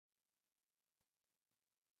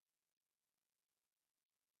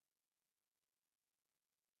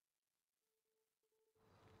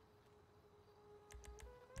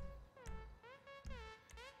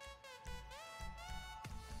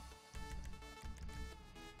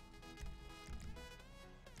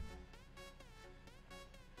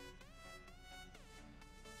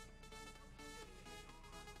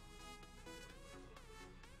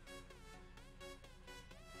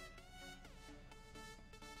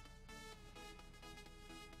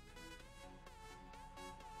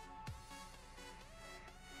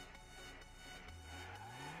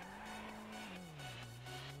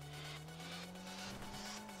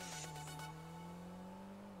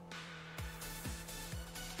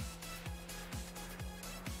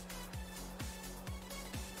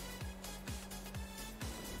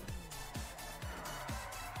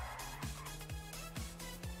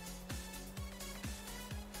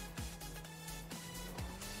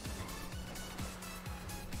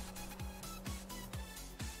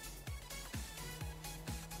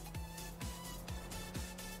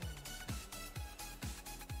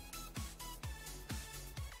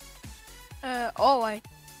All white.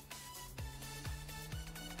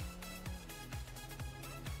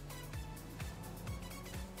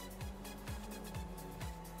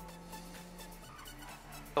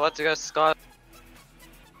 Let's go, Scott.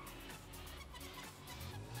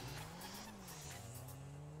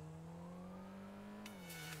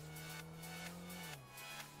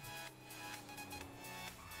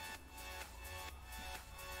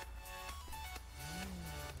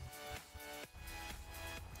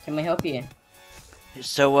 Can we help you?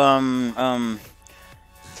 So,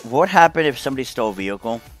 what happened if somebody stole a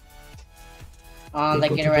vehicle? They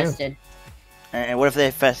get arrested. And what if they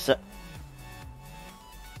fess up?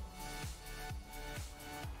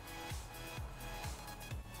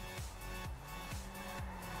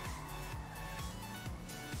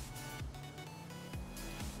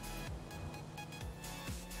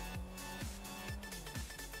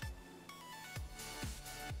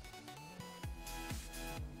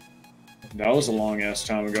 That was a long ass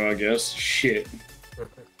time ago, I guess. Shit.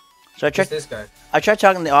 So I tried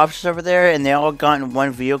talking to the officers over there, and they all got in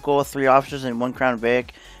one vehicle, 3 officers and 1 Crown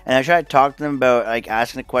Vic. And I tried to talk to them about like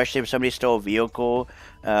asking the question if somebody stole a vehicle,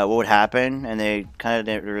 what would happen? And they kind of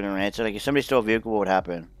didn't answer. Like if somebody stole a vehicle, what would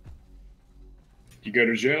happen? You go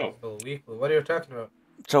to jail. What are you talking about?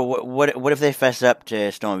 So what if they fess up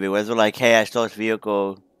to stolen vehicle? If they're like, hey, I stole this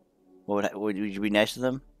vehicle, would you be nice to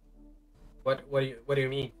them? What do you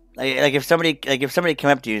mean? Like if somebody came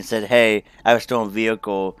up to you and said, "Hey, I have a stolen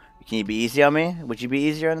vehicle. Can you be easy on me?" Would you be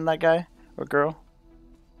easier on that guy or girl?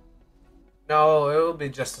 No, it would be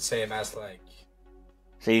just the same as like.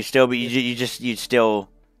 So you still be you'd still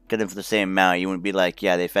get them for the same amount. You wouldn't be like,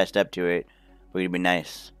 "Yeah, they fessed up to it," but you'd be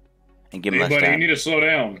nice and give them Hey, less buddy, you time. need to slow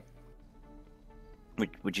down.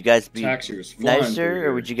 Would you guys be Taxi was flying through nicer, here.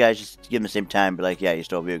 or would you guys just give them the same time? Be like, "Yeah, you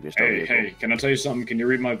stole a vehicle. You stole a Hey, vehicle." hey, can I tell you something? Can you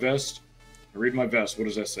read my vest? Read my vest. What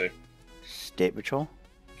does that say? State Patrol.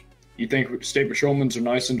 You think state patrolmen are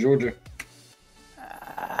nice in Georgia?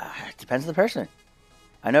 It depends on the person.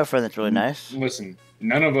 I know a friend that's really nice. Listen,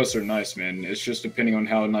 none of us are nice, man. It's just depending on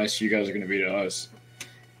how nice you guys are going to be to us.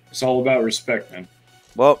 It's all about respect, man.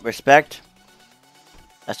 Well, respect.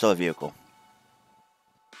 I stole a vehicle.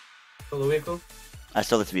 Stole a vehicle? I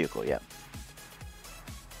stole this vehicle, yeah.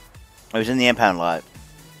 I was in the impound lot.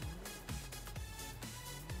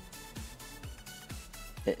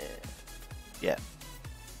 Yeah.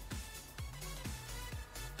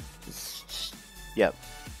 Yep.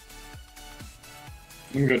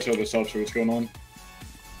 Let me go tell this officer what's going on.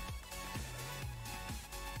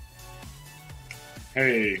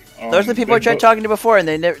 Hey, those are the people I tried talking to before, and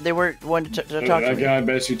they weren't wanting to talk to that me. guy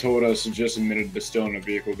basically told us he just admitted to stealing a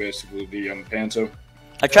vehicle, basically the Panto.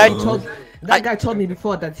 I tried. That guy told me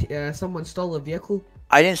before that someone stole a vehicle.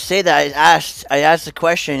 I didn't say that. I asked the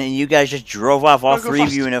question, and you guys just drove off. All 3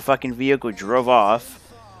 of you in a fucking vehicle drove off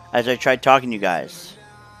as I tried talking to you guys.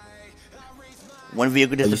 One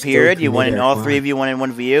vehicle disappeared. You went in. All 3 of you went in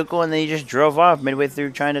one vehicle, and then you just drove off midway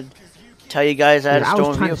through trying to tell you guys I had a stolen I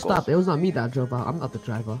was trying vehicle. to stop. It was not me that drove out. I'm not the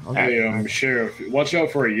driver. Hey, Sheriff, watch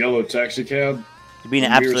out for a yellow taxi cab. You're being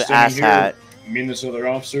an When we were absolute standing asshat. here, me and this other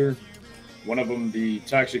officer, one of them, the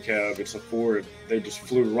taxi cab, it's a Ford. They just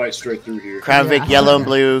flew right straight through here. Crown Vic, yellow and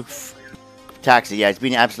blue taxi. Yeah, it's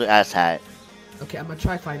being an absolute asshat. Okay, I'm gonna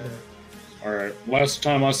try find him. All right. Last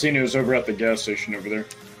time I seen it was over at the gas station over there.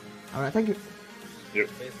 All right, thank you. Yep.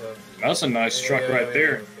 That's a nice truck right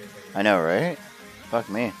there. I know, right? Fuck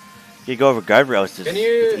me. You go over guardrails to Can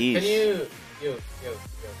you ease.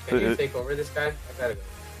 take over this guy? I gotta go.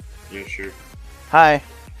 Yeah, sure. Hi.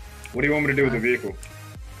 What do you want me to do with the vehicle?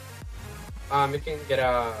 You can get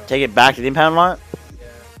a. Take it back to the impound lot? Yeah.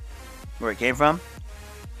 Where it came from?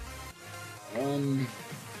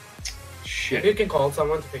 Shit. Maybe you can call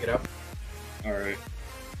someone to pick it up. All right.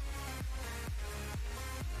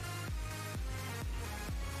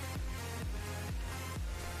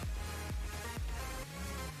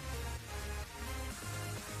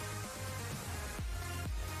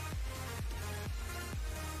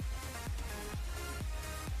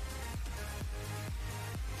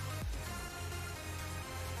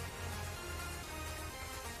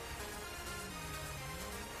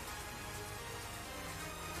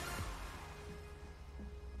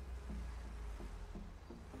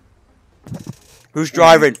 Who's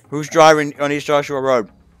driving? Who's driving on East Joshua Road?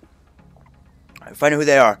 Find out who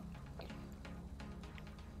they are.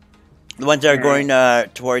 The ones that are going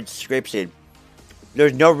towards Grapeseed.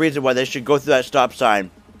 There's no reason why they should go through that stop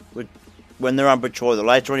sign when they're on patrol. The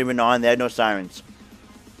lights weren't even on. They had no sirens.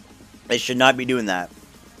 They should not be doing that.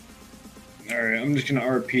 All right. I'm just gonna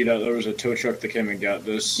RP that there was a tow truck that came and got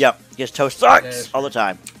this. Yep. Because tow sucks all the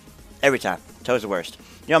time. Every time. Tow's the worst.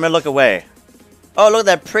 You know, I'm going to look away. Oh, look at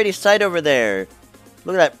that pretty sight over there.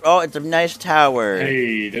 Look at that. Oh, it's a nice tower.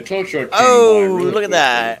 Hey, the tow truck. Oh, look at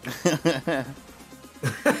that.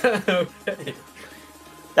 Okay.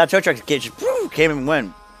 That tow truck just came and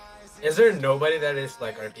went. Is there nobody that is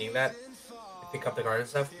like RPing that? Pick up the car and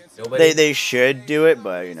stuff? Nobody? They should do it,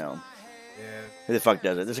 but you know. Yeah. Who the fuck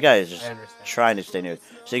does it? This guy is I just understand. trying to stay new.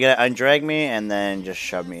 So you gotta undrag me and then just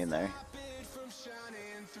shove me in there.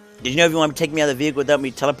 Did you know if you want to take me out of the vehicle without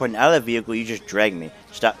me teleporting out of the vehicle, you just drag me.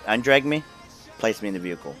 Stop, undrag me, place me in the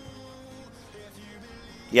vehicle.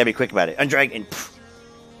 You gotta be quick about it. Undrag and poof.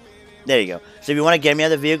 There you go. So if you want to get me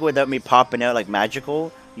out of the vehicle without me popping out like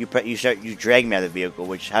magical, you drag me out of the vehicle,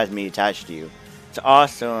 which has me attached to you. It's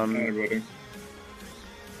awesome. Hey, buddy.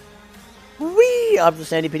 Whee! Up the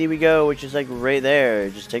Sandy PD we go, which is like right there.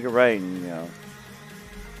 Just take a right and, you know.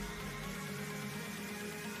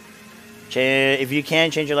 If you can,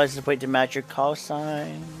 change your license plate to match your call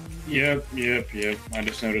sign. Yep. I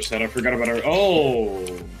just noticed that. I forgot about our. Oh!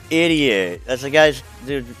 Idiot. That's the guy's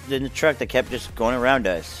dude in the truck that kept just going around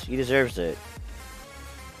us. He deserves it.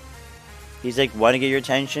 He's like, want to get your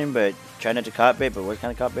attention, but try not to cop bait. But what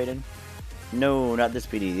kind of cop baiting? No, not this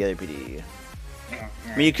PD, the other PD.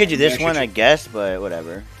 I mean, you could do this one, I guess, but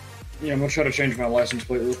whatever. Yeah, I'm gonna try to change my license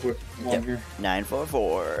plate real quick while I'm here.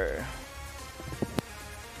 944.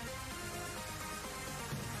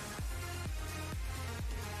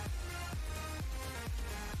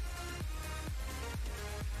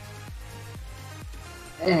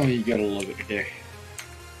 Oh, you gotta love it today.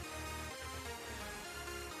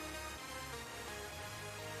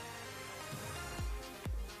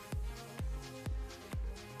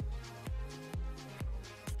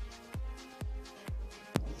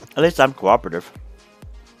 At least I'm cooperative.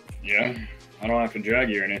 Yeah, I don't have to drag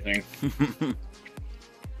you or anything.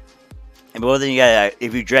 And well, then you gotta,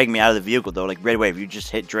 if you drag me out of the vehicle though, like right away, if you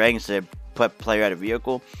just hit drag instead of put player out of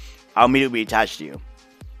vehicle, I'll immediately be attached to you.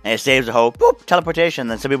 And it saves the whole boop, teleportation.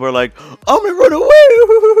 Then some people are like, I'm gonna run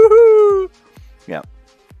away. Yeah.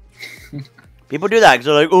 People do that because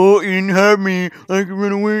they're like, oh, you didn't have me. I can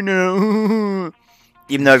run away now.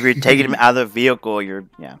 Even though if you're taking them out of the vehicle, you're,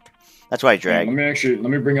 yeah. That's why I drag. Let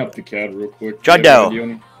me bring up the CAD real quick. John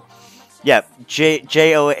Doe. Yep.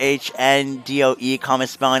 JOHNDOE, common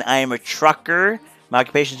spelling. I am a trucker. My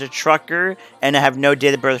occupation is a trucker. And I have no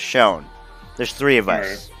date of birth shown. There's 3 of us.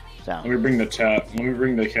 Right. So. Let me bring the tab. Let me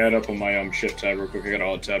bring the CAD up on my shift tab real quick. I got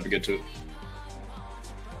alt tab to get to it.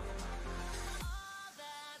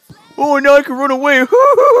 Oh, now I can run away. Ever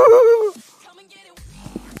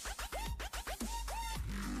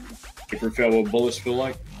felt what bullets feel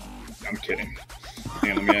like? I'm kidding.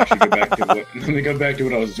 And let me actually go back to what. Let me go back to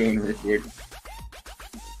what I was doing real quick.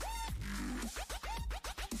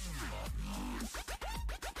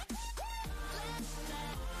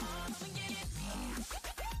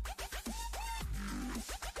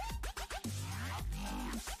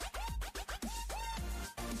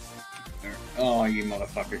 There. Oh, you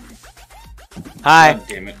motherfucker! Hi. God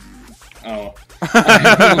damn it! Oh.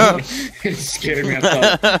 It scared me. I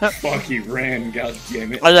thought, fuck, you ran, god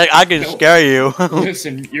damn it. I was like, I can scare you.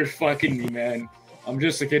 Listen, you're fucking me, man. I'm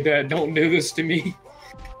just a kid, Dad. Don't do this to me.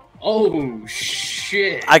 Oh,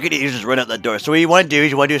 shit. I could easily just run out the door. So what you want to do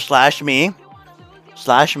is you want to do slash me,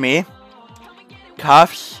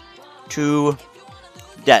 cuffs to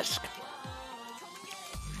desk.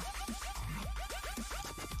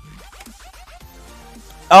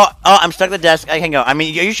 Oh, I'm stuck at the desk. I can go. I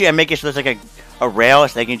mean, usually I make it so there's like a rail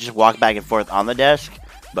so they can just walk back and forth on the desk.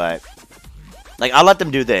 But, like, I'll let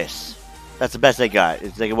them do this. That's the best they got.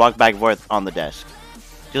 Is they can walk back and forth on the desk.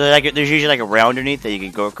 Like, there's usually like a rail underneath that you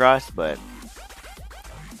can go across, but...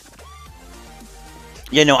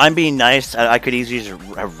 Yeah, no, I'm being nice. I could easily just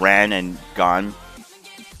have ran and gone.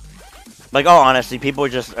 Like, oh, honestly, people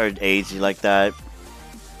just are lazy like that.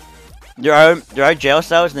 There are jail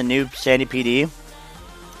cells in the new Sandy PD.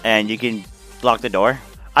 And you can lock the door.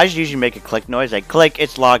 I just usually make a click noise. Like, click,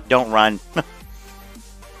 it's locked, don't run.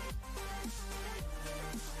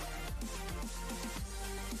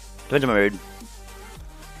 Depends on my mood.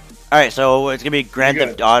 Alright, so it's gonna be Grand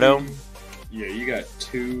Theft Auto. Yeah, you got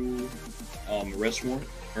 2 arrest warrants.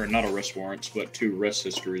 Or not arrest warrants, but 2 arrest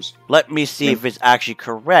histories. Let me see if it's actually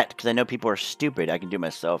correct, because I know people are stupid. I can do it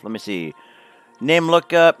myself. Let me see. Name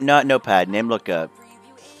lookup, not notepad. Name lookup.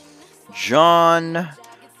 John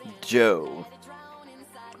Doe.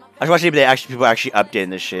 I just want to see if people actually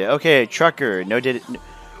updating this shit. Okay, trucker, no date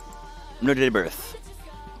of birth.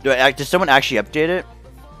 Did someone actually update it?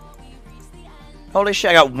 Holy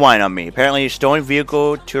shit, I got 1 on me. Apparently, stolen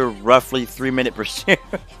vehicle to a roughly 3-minute pursuit.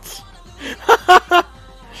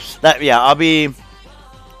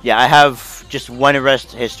 Yeah, I have Just one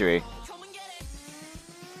arrest history.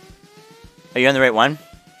 Are you on the right one?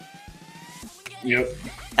 Yep.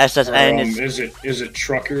 SSN is it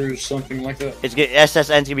truckers, something like that? it's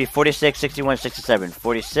SSN's gonna be 46, 61, 67.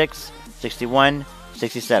 46, 61,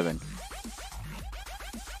 67.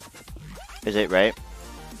 Is it right?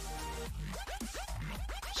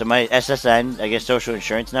 So my SSN, I guess social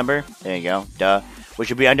insurance number, there you go, duh, which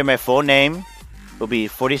will be under my full name, will be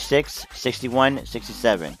 46, 61,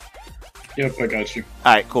 67. Yep, I got you.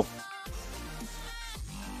 Alright, cool.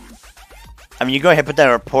 I mean, you go ahead and put that in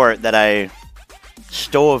a report that I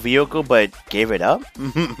stole a vehicle but gave it up?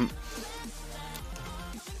 And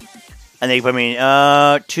they put me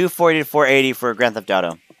 240 to 480 for Grand Theft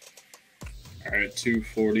Auto. Alright,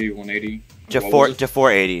 240, 180. To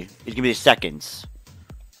 480. It's gonna be seconds.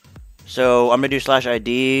 So I'm gonna do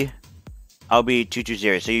 /ID. I'll be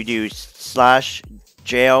 220. So you do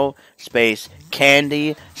 /jail space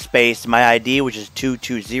candy space my ID, which is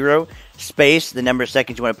 220 space the number of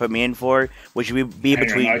seconds you want to put me in for, which would be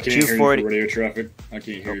between 240. Radio traffic. I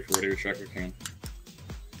can't hear you for radio traffic.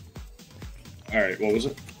 Alright, what was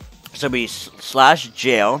it? So it'll be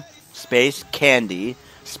 /jail space candy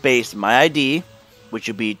space my ID, which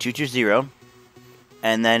would be 220.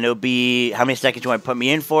 And then it'll be how many seconds you want to put me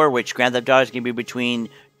in for, which Grand Theft Auto is going to be between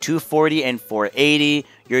 240 and 480.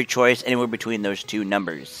 Your choice, anywhere between those two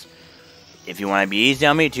numbers. If you want to be easy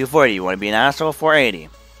on me, 240. You want to be an asshole, 480.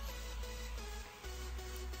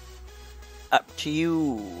 Up to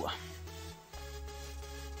you.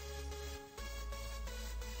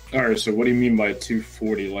 Alright, so what do you mean by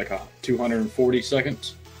 240? Like 240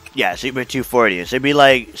 seconds? Yeah, so you'd be 240. So it'd be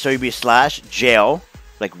like, so you'd be /jail,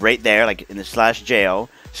 like right there, like in the /jail,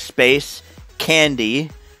 space candy,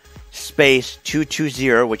 space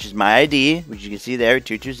 220, which is my ID, which you can see there,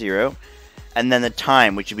 220, and then the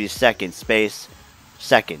time, which would be seconds,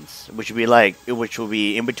 seconds, which would be like, which will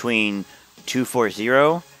be in between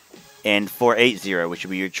 240 and 480, which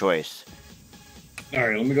would be your choice.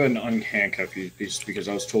 Alright, let me go ahead and unhandcuff you, because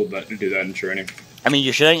I was told that to do that in training. I mean,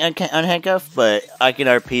 you should unhandcuff, but I can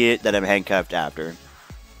RP it that I'm handcuffed after.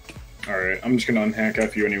 Alright, I'm just gonna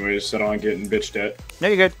unhandcuff you anyways, so I don't get bitched at. No,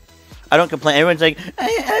 you're good. I don't complain. Everyone's like,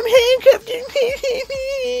 I'm handcuffed.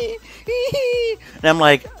 And I'm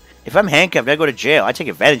like, if I'm handcuffed, I go to jail. I take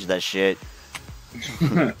advantage of that shit.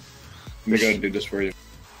 Let me go ahead and do this for you.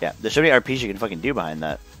 Yeah, there's so many RPs you can fucking do behind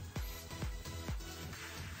that.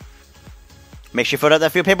 Make sure you fill out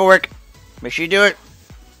that field paperwork. Make sure you do it.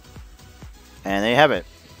 And there you have it.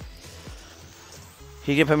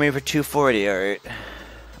 You can put me for 240, alright.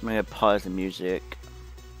 I'm gonna pause the music.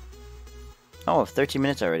 Oh, 13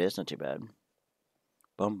 minutes already. That's not too bad.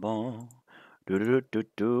 Bum bum. Do do do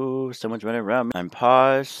do. Someone's running around me. I'm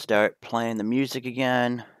paused. Start playing the music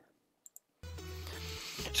again.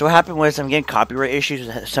 So what happened was I'm getting copyright issues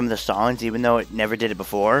with some of the songs, even though it never did it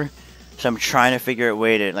before. So I'm trying to figure out a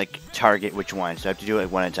way to like target which one. So I have to do it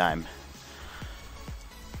like one at a time.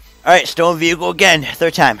 Alright, stolen vehicle again.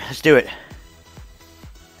 Third time. Let's do it.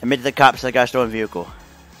 Admit to the cops that I got a stolen vehicle.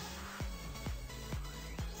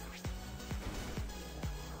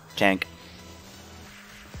 Tank.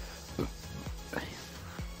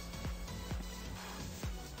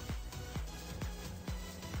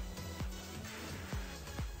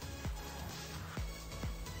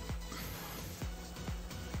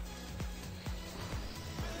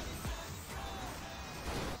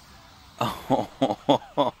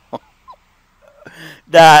 Oh,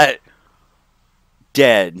 that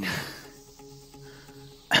dead.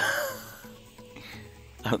 I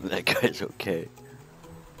don't think that guy's okay.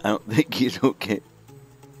 I don't think he's okay.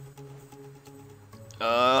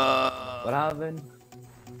 What happened?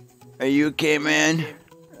 Are you okay, man?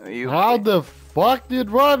 Are you? How the fuck you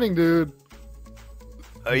driving, dude?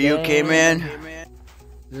 Are you okay, man?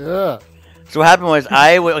 Yeah. So what happened was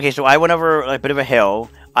I went over a bit of a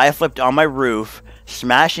hill. I flipped on my roof,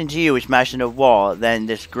 smashed into you, which smashed into a wall. Then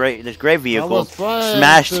this gray vehicle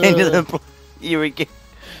smashed into the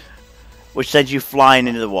which sent you flying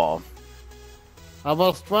into the wall. I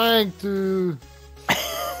was trying to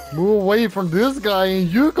move away from this guy, and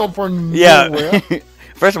you come from nowhere.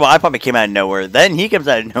 First of all, I probably came out of nowhere. Then he comes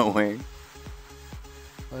out of nowhere.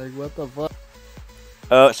 Like, what the fuck?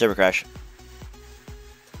 Oh, server crash.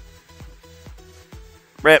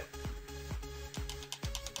 Rip.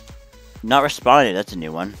 Not responded. That's a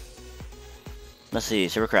new one. Let's see.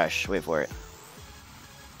 Server crash. Wait for it.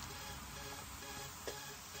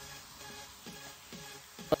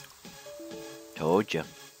 Told you.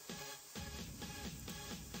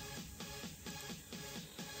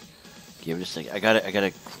 Give it a second. I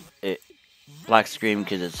got a black screen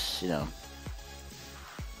because it's, you know.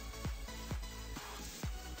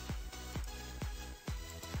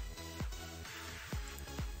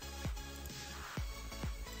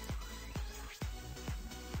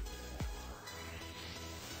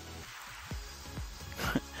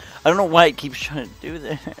 I don't know why it keeps trying to do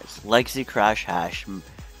this. Lexi crash hash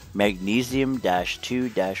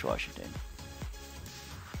magnesium-2-Washington.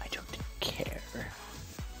 I don't care.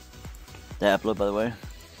 That upload, by the way.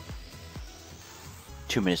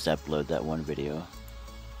 2 minutes to upload that one video.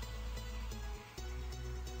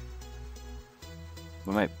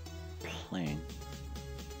 What am I playing?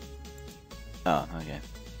 Oh, okay.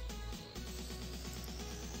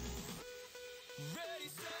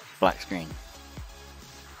 Black screen.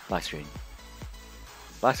 Black screen.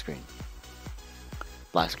 Black screen.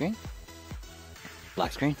 Black screen.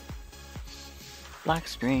 Black screen. Black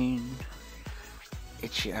screen.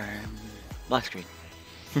 It's your black screen.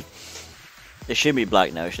 It should be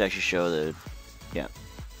black now. It should actually show the yeah.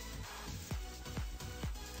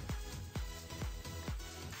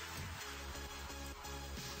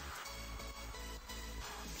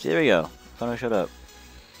 See, there we go. Finally showed up.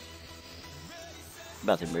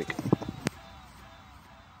 Bathroom break.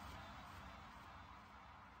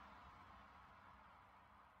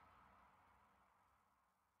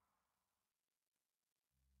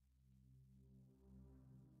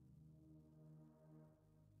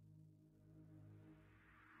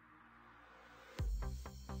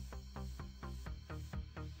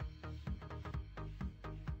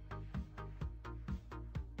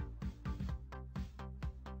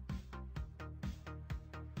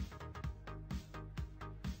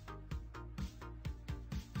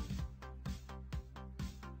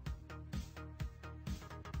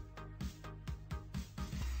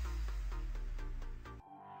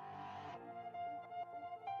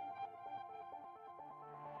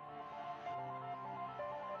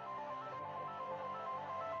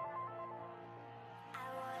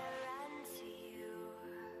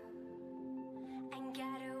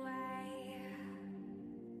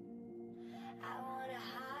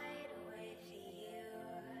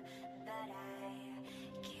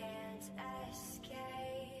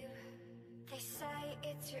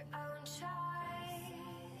 It's your own choice.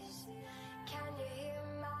 Can you hear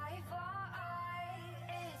my voice?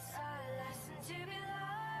 It's a lesson to be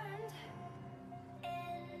learned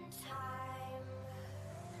in time.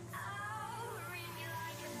 Oh, read me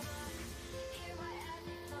like a book. Hear my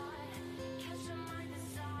every thought. Catch my mind the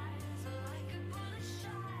stars like a bullet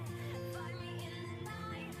shot. Find me in the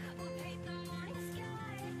night. We'll paint the morning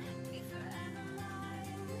sky. Be forever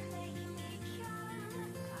mine, making me come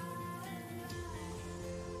alive.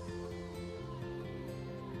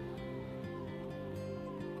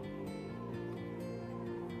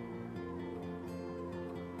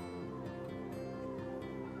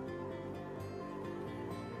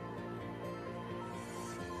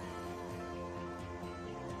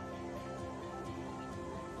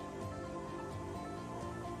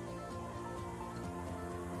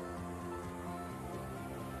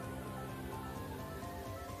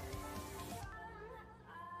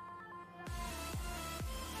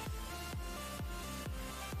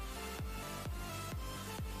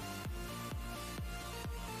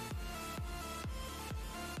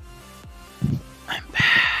 I'm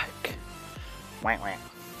back. Wah, wah.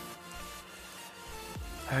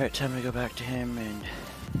 Alright, time to go back to him and...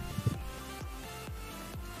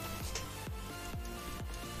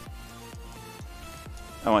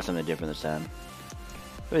 I want something different this time.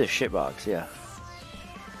 Look at the shitbox, yeah.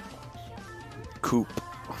 Coop.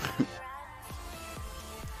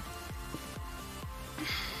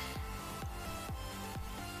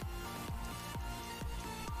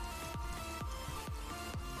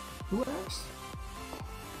 Who asked?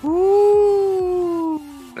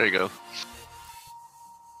 There you go.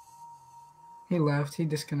 He left. He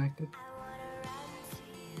disconnected.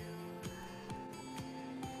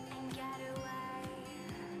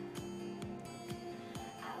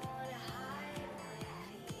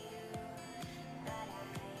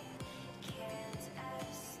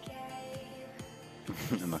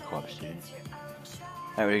 I'm a co-op student.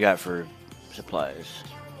 Alright, what do you got for supplies?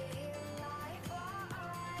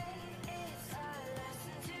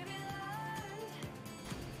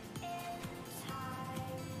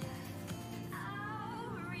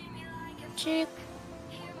 Cheap.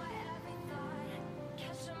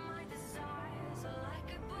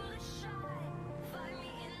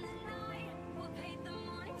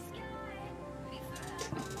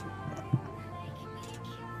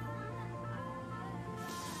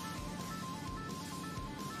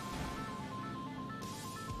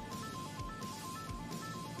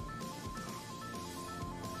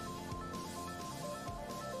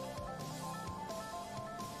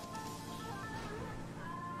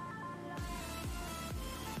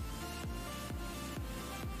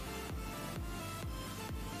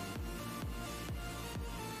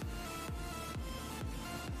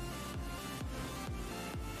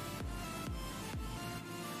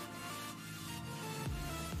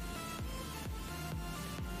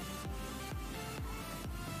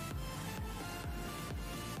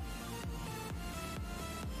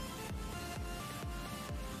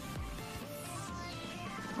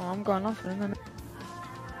 Oh, I'm going off in a minute.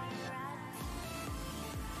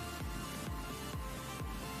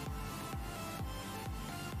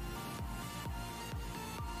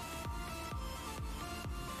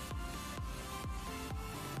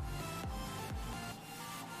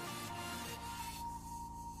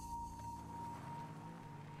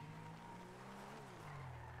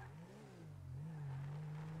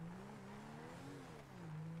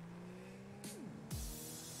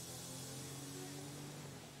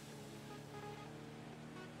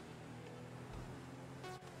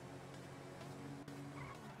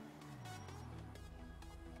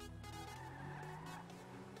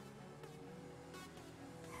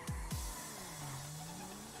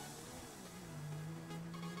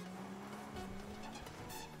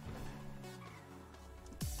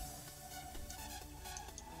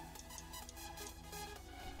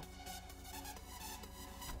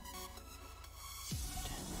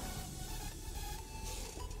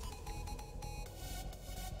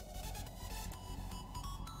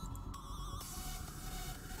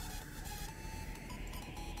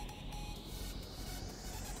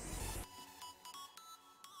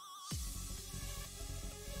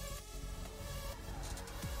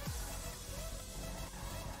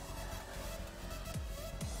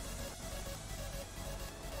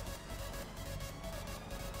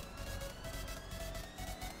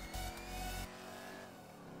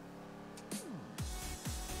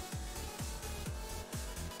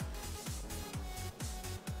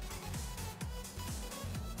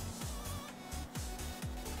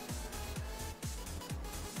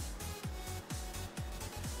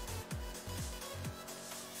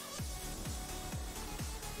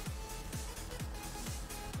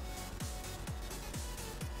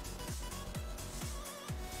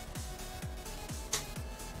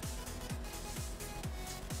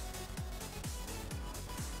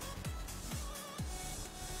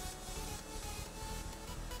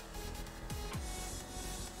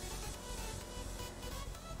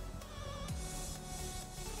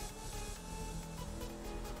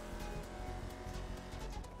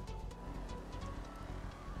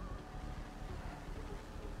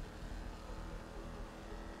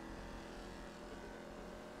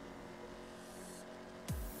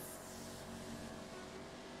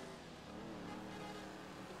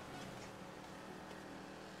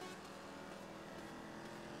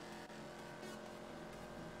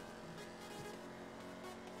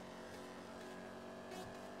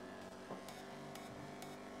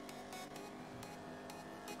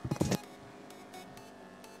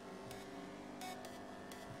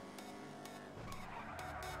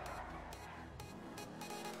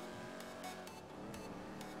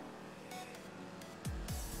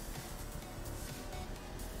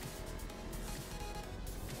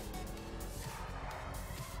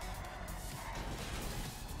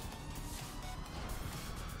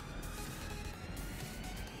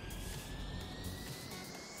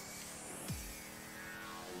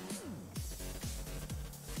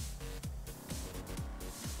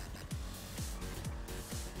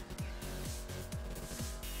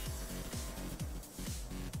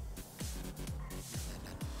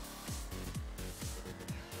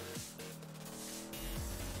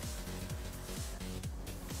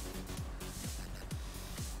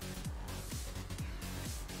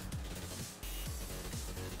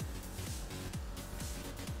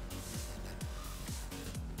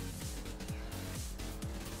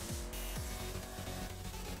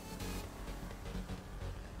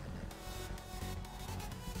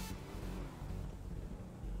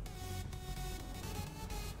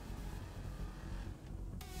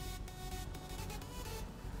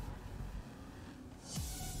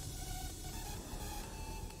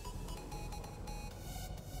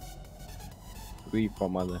 Oui, pas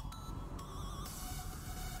mal.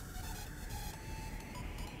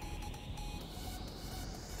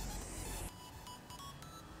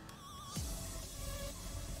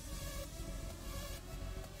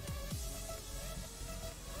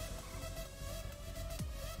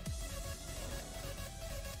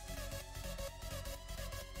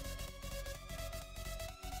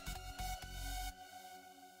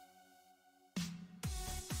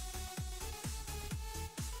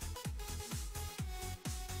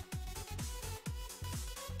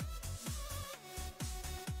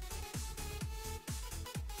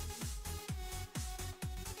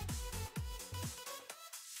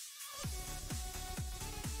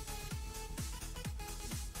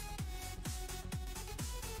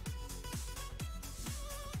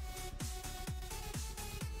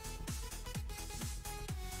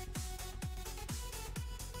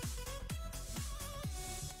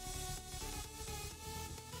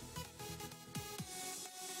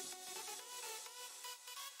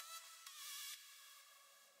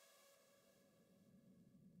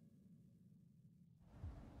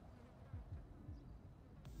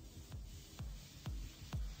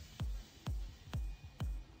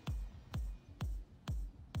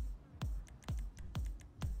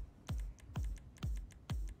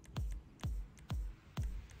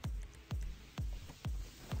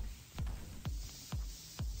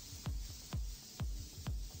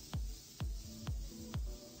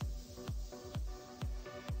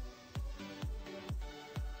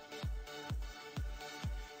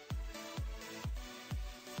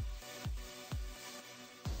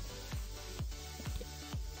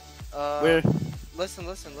 Where? Listen.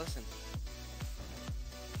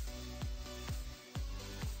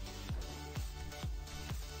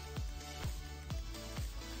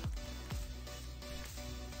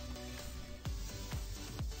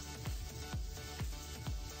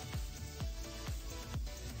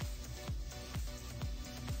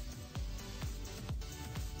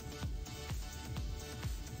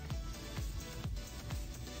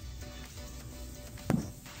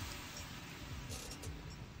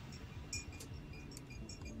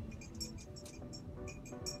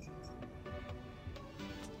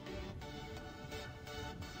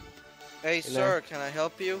 Hey, sir, can I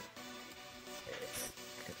help you?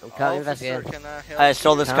 I'm currently Officer, investigating. can I help I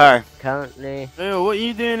stole you? this car. Currently. Hey, what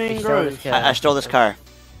you doing in He stole Grove? his car. I stole this car.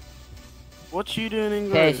 What you doing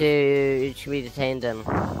in Okay, Grove? so you should be detained then.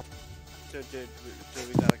 Dude,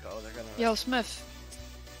 we gotta go. They're gonna. Yo, Smith,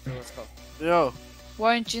 Let's go. Yo,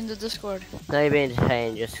 why aren't you in the Discord? No, you're being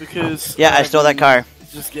detained, just... because... Yeah, I stole that car.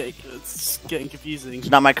 It's getting confusing. It's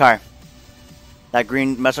not my car. That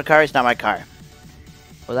green muscle car is not my car.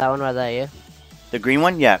 Well, that one right there, yeah? The green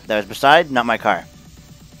one? Yeah, that was beside, not my car.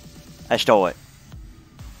 I stole it.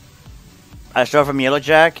 I stole it from Yellow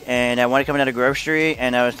Jack, and I wanted coming out of Grove Street,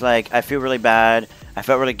 and I was like, I feel really bad. I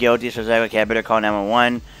felt really guilty, so I was like, okay, I better call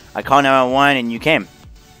 911. I called 911, and you came.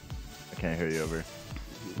 I can't hear you over.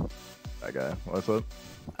 That guy. What's up?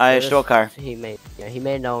 I stole a car. He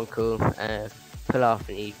made no one cool. Pull off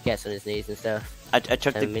and he gets on his knees and stuff. I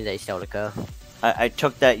took the... mean that he stole the car. I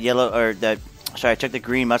took that I took the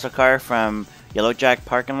green muscle car from Yellow Jack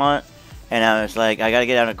parking lot, and I was like, I gotta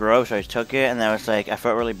get out of Grove, so I took it, and I was like, I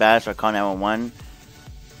felt really bad, so I called 911.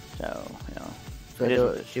 So, you know.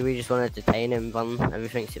 So do we just want to detain him on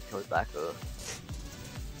everything if he comes back, or?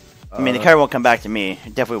 I mean, the car won't come back to me.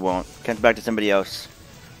 It definitely won't. It comes back to somebody else.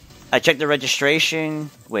 I checked the registration.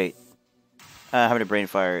 Wait. I'm having a brain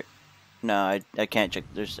fire. No, I can't check.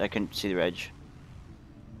 I couldn't see the reg.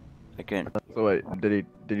 I couldn't. So wait, did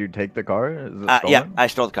you take the car? Is it yeah, stolen? I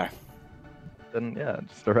stole the car. Then yeah,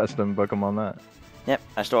 just arrest him, book him on that. Yep,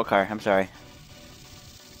 I stole a car. I'm sorry.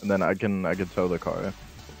 And then I can tow the car.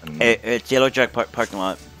 And It's Yellow Jack parking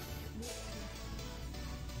lot.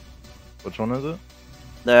 which one is it?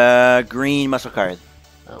 The green muscle car.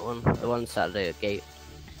 That one, the one sat at the gate.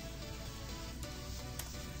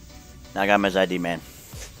 I got my ID, man.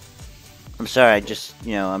 I'm sorry.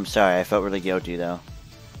 I'm sorry. I felt really guilty though.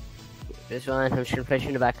 This one, I'm just gonna place you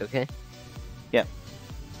in the back, okay? Yep.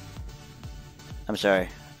 I'm sorry.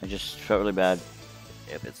 I just felt really bad.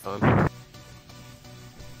 Yep, it's fine.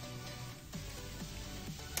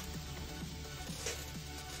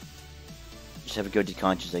 Just have a guilty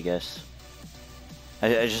conscience, I guess.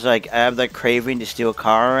 I just like, I have that craving to steal a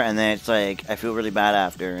car, and then it's like, I feel really bad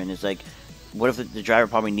after, and it's like, what if the driver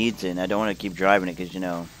probably needs it, and I don't want to keep driving it, because, you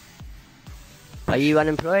know. Are you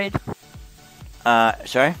unemployed?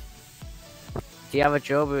 Sorry? Do you have a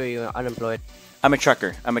job or are you unemployed? I'm a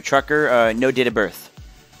trucker. No date of birth.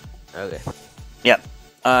 Okay. Yep.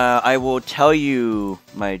 I will tell you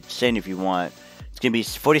my sin if you want. It's gonna be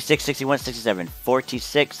 46, 61, 67.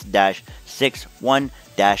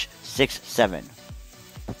 46-61-67.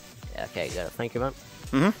 Yeah, okay, got it. Thank you, man.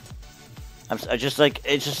 I just like,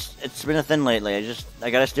 it's been a thing lately. I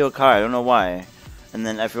gotta steal a car. I don't know why. And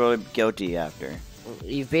then I feel really guilty after.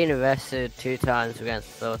 You've been arrested 2 times against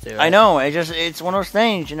authority, right? I know. It's one of those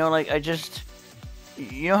things, you know. Like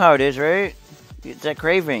you know how it is, right? It's that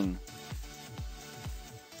craving.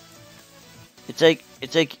 It's like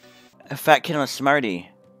a fat kid on a Smartie.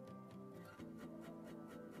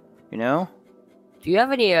 You know? Do you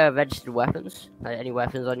have any registered weapons? Like, any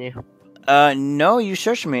weapons on you? No. You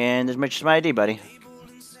searched me, and there's just my ID, buddy.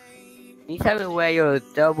 Can you tell me where your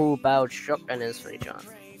double-barreled shotgun is, for any chance?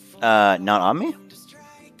 Not on me.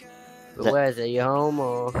 But where is it? Your home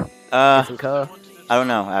or different car? I don't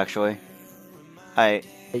know, actually.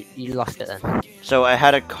 You lost it then. So I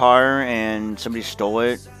had a car and somebody stole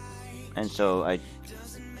it, and so I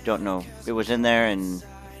don't know. It was in there, and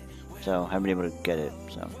so I haven't been able to get it.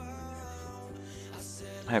 So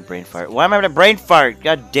I have brain fart. Why am I having a brain fart?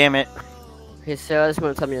 God damn it! Okay, so I just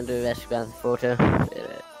want to tell me to do arrest you the photo.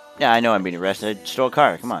 Yeah, I know I'm being arrested. I stole a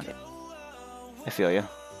car. Come on. I feel you.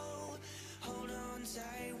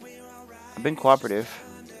 I've been cooperative.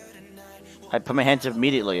 I put my hands up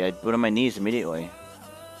immediately. I put on my knees immediately.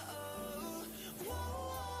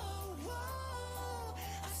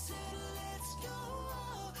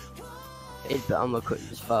 But I'm gonna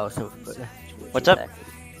just file something quickly. What's up?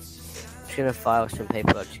 Just gonna file some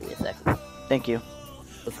paperwork. Just give me a second. Thank you.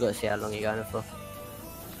 Just gotta see how long you're going for.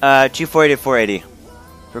 248 to 480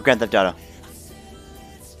 for Grand Theft Auto.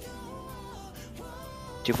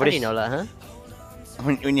 How 240. do you know that, huh?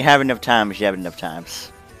 When you have enough times, you have enough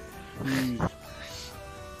times.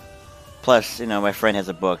 Plus, you know, my friend has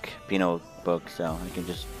a book, Pinot book, so I can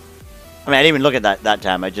just. I mean, I didn't even look at that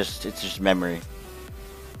time. It's just memory.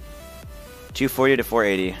 240 to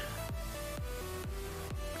 480.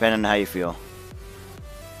 Depending on how you feel.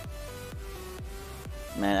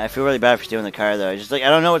 Man, I feel really bad for stealing the car though. It's just like I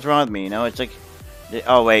don't know what's wrong with me. You know, it's like,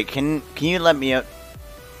 oh wait, can you let me out?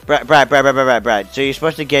 Brad. So you're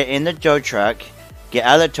supposed to get in the tow truck, get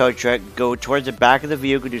out of the tow truck, go towards the back of the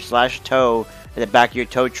vehicle, do slash tow at the back of your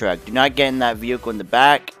tow truck. Do not get in that vehicle in the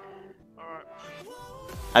back.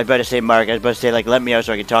 I was about to say Mark. I was about to say like let me out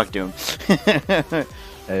so I can talk to him.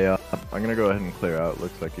 Hey, I'm gonna go ahead and clear out.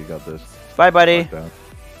 Looks like you got this. Bye, buddy.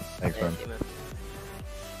 Thanks, man.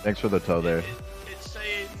 Thanks for the tow there.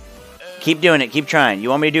 Keep doing it. Keep trying. You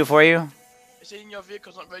want me to do it for you? It's saying your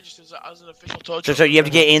vehicle's not registered as an official tow truck. So you have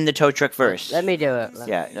to get in the tow truck first. Let me do it.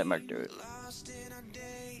 Yeah, let Mark do it.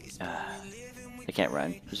 I can't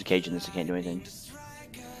run. There's a cage in this. I can't do anything.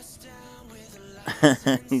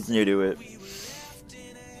 He's new to it.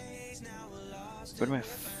 Where do my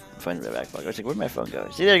phone in my back pocket? I was like, where'd my phone go?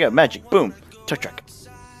 See, there you go. Magic. Boom. Tow truck.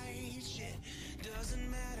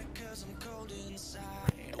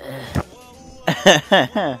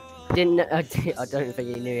 I don't think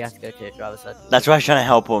you knew you had to go to the driver's side. That's why I was trying to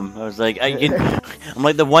help him. I was like, I'm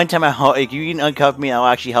like the one time like you can uncuff me, I'll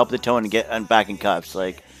actually help the tow and get back in cuffs.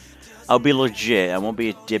 Like, I'll be legit. I won't be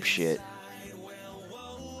a dipshit.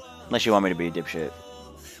 Unless you want me to be a dipshit.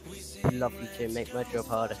 I'd love you to make my job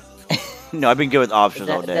harder. No, I've been good with officers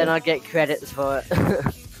all day. Then I get credits for it.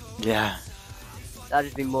 Yeah. That'd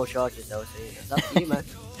just be more charges though, so it's up to you, man.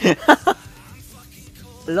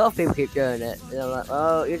 A lot of people keep doing it. They're like,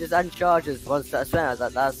 oh, you're just adding charges once that's spent. I was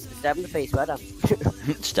like, that's a stab in the face, right?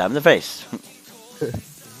 Stab in the face.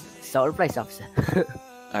 Start a police officer.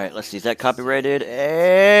 Alright, let's see. Is that copyrighted?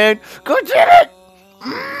 And go get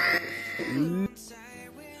it!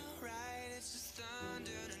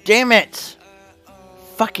 Damn it!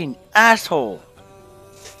 Fucking asshole!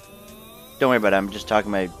 Don't worry about it. I'm just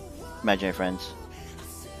talking to my imaginary friends.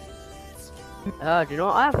 Do you know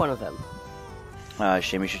what? I have one of them.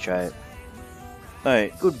 Shame, you should try it.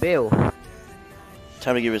 Alright. Good bill.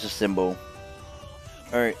 Time to give us a symbol.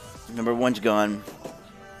 Alright, number one's gone.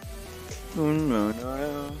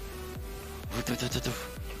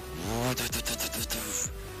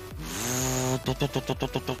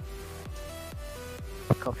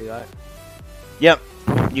 Copyright. Yep,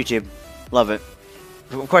 YouTube. Love it.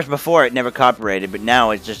 Of course, before it never copyrighted, but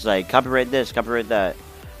now it's just like, copyright this, copyright that.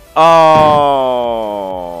 Oh!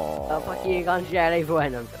 Oh, fuck you, you're going to jail either way.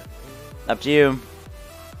 No, Up to you.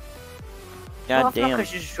 God well, damn. I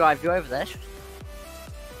should just drive you over there.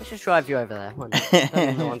 Let's just drive you over there. One I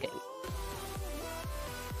don't know I'm getting.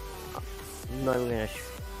 No, I'm gonna.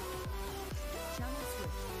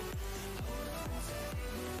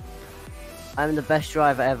 I'm the best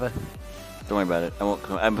driver ever. Don't worry about it. I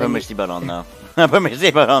won't. I put my seatbelt on though. I put my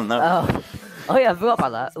seatbelt on though. Oh yeah, I forgot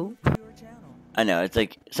about that. Ooh. I know. It's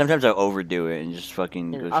like sometimes I overdo it and just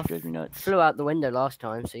fucking goes me nuts. Flew out the window last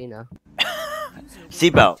time, so you know.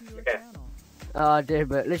 Seatbelt. Oh, I did,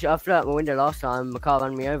 but literally I flew out my window last time. My car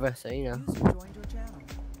ran me over, so you know.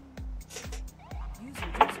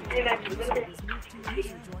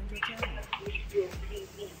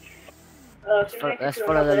 Let's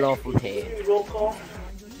follow the law from here.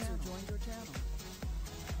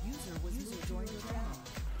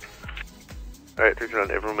 Alright,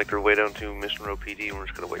 329, everyone make their way down to Mission Row PD, and we're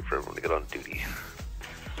just gonna wait for everyone to get on duty.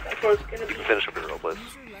 You can finish up your role, please.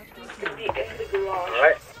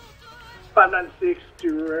 Alright. 596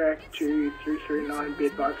 direct to 339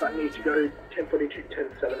 bid advice. I need to go 1042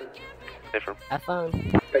 107. Hey, firm. Have fun.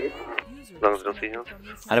 Thank you. As long as I don't see you.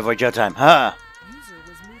 I'd avoid jail time. Huh?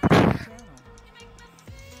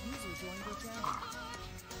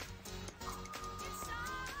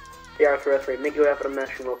 Sierra 303, make your way out of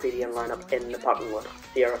National PD and line up in the parking lot.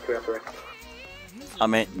 Sierra 303. I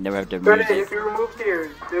may never have to Ready, music. if you remove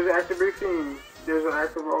here, there's an active briefing. There's an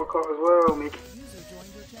active roll call as well. Make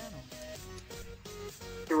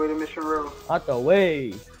your way to Mission Row. Out the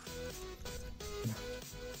way.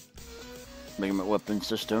 Making my weapon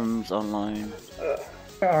systems online.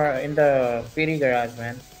 In the PD garage,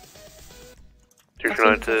 man.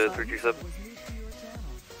 329 to 327.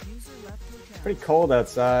 It's pretty cold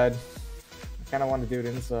outside. I kind of want to do it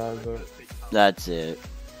inside, but That's it.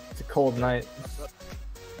 it's a cold night.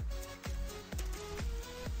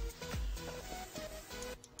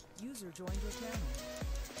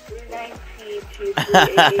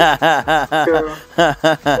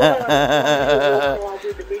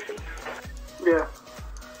 Yeah.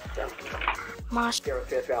 Sierra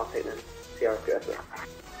 3 Alpha then. Sierra 3.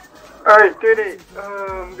 Alright, 30.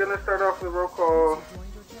 I'm gonna start off with a roll call.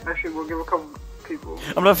 Actually, we'll give a couple people.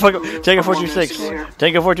 I'm gonna fuck Tango 426.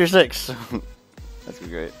 Tango 426. That's gonna be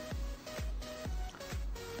great.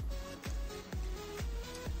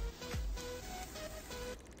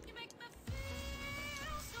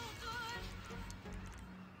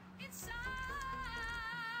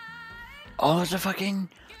 Oh, it's a fucking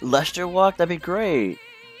Lester walk? That'd be great.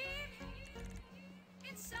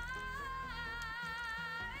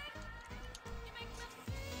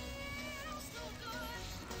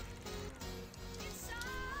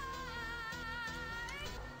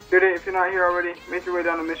 Dude, if you're not here already, make your way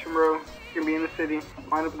down to Mission Road. You're gonna be in the city.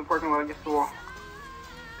 Line up in the parking lot against the wall.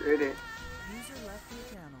 Dude. User left your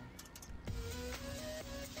channel.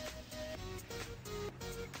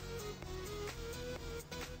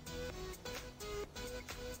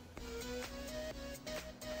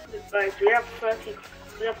 Guys, we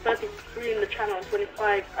have 33 in the channel and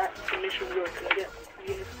 25 at the Mission Road. Can I get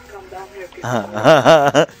units to come down here?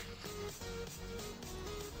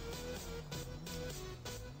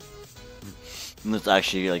 It's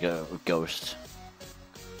actually like a ghost.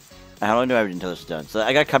 How long do I have until it's done? So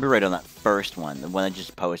I got copyright on that first one. The one I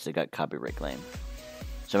just posted got copyright claim.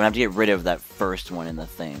 So I'm gonna have to get rid of that first one in the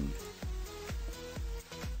thing.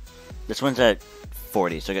 This one's at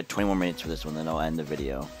 40, so I got 20 more minutes for this one, then I'll end the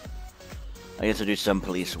video. I guess I'll do some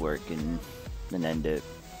police work and then end it.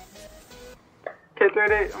 Okay,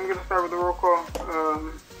 38, I'm gonna start with the roll call.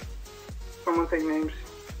 Someone take names.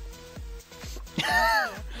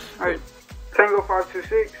 Alright, Tango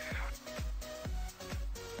 526.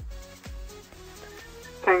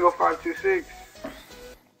 Tango 526.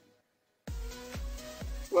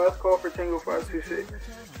 Last call for Tango 526.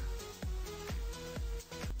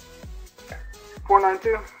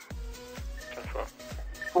 492.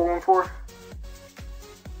 414.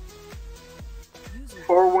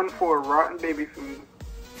 414, rotten baby food.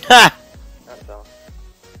 Ha! That's all.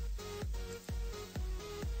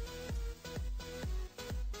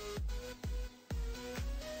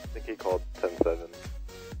 I think he called 10-7.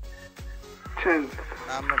 10.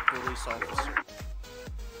 I'm a police officer.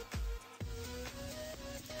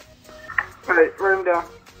 Alright, write him down.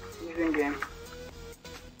 He's in game.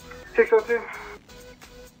 602.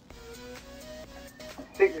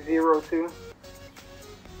 602.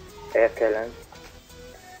 AFK lens.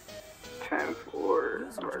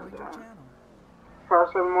 10-4. Write him down.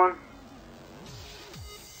 571.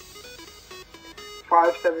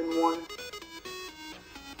 571.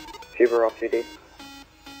 Fever off duty.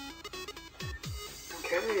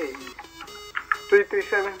 Okay.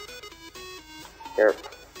 337. Here.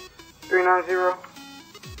 390.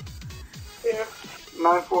 Yeah.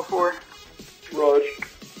 944. Raj.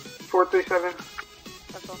 437.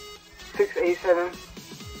 687.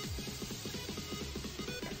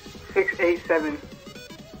 687.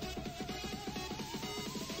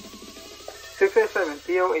 687.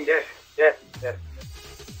 DO8. Yes.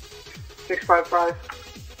 655.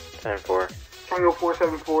 10-4. Tango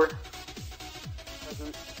 474.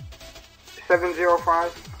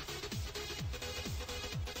 705.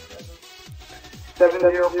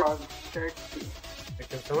 705. Check.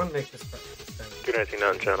 Can someone make this? 219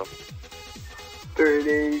 on channel.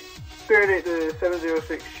 38 to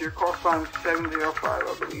 706. Your call sign is 705,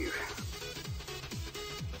 I believe.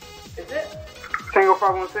 Is it? Tango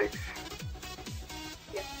 516.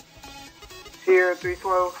 Yeah. Sierra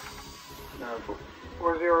 312.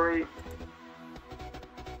 408.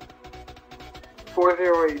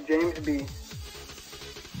 408. James B.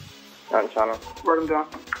 On channel. Write him down.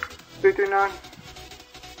 339.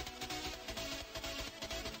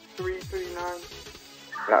 339.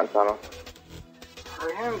 Not on channel.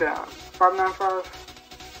 Write him down. 595.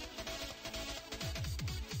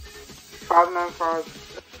 595.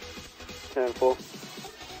 10-4.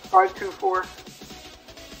 524.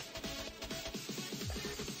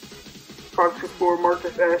 524.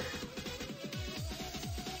 Marcus S.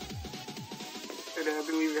 I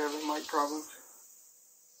believe you're having mic problems.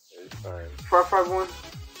 It's fine. 551.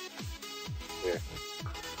 Yeah.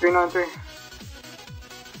 393.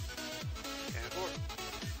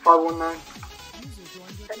 519.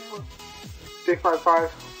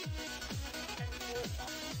 355.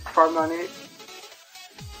 598.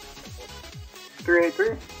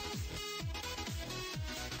 383.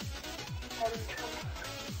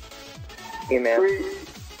 Email.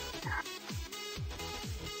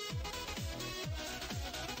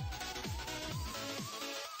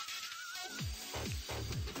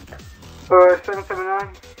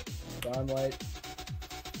 779. John White.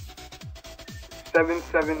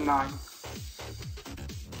 779.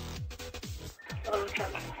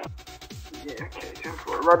 channel. Yeah, okay,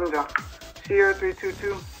 10-4. Write them down. Sierra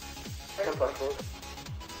 322.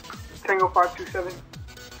 Tango 527.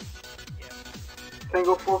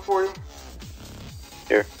 Tango 440.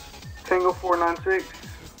 Here. Tango 496.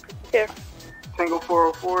 Here. Tango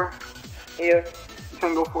 404. Here.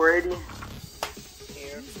 Tango 480.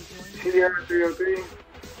 Here. Sierra 303.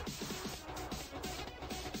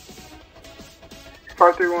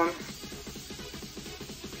 531.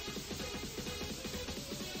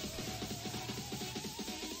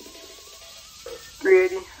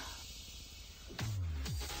 $380.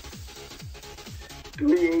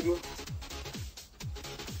 $380.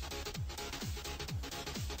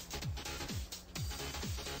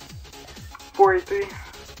 $483.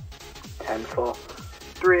 10-4.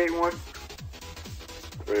 $381.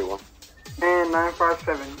 3-1. And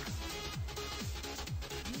 957.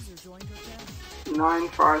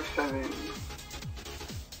 957.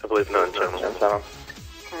 I believe 9 channel. 10 channel.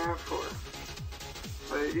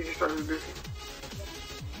 10-4. Wait, you just started with this.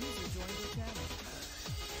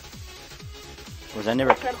 Was I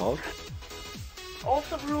never called? All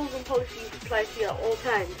sub rules and policies apply to you at all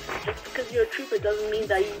times. Just because you're a trooper doesn't mean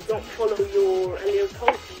that you don't follow your LEO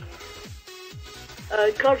policies.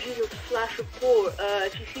 Encourage you to slash report.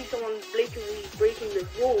 If you see someone blatantly breaking the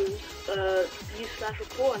rules, use slash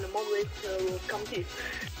report and the moderator will come to you.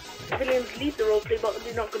 Civilians lead the roleplay but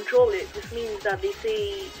do not control it. This means that they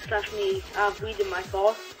say, slash me, I have weed in my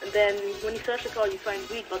car, and then when you search the car you find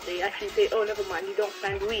weed, but they actually say, oh never mind, you don't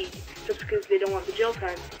find weed, just because they don't want the jail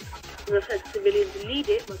time. As I said, civilians lead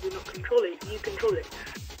it but do not control it. You control it.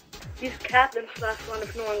 Use cat and slash run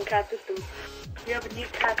if no one cat system. We have a new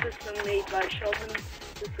cat system made by Sheldon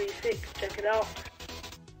 236, check it out.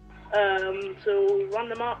 So run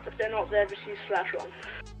them up, if they're not there just use slash run.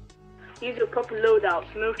 Use your proper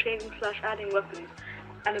loadouts, no changing slash adding weapons,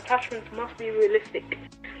 and attachments must be realistic.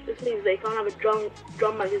 This means they can't have a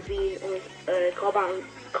drum magazine or a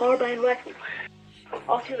carbine rifle.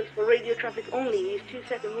 RTO is for radio traffic only. Use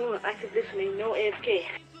 2-second rule and active listening, no AFK.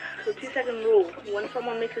 So 2-second rule, when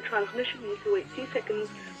someone makes a transmission, you need to wait 2 seconds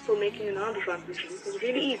for making another transmission. It's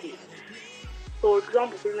really easy. For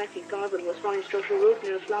example, 390 Carbon was found in Structural Road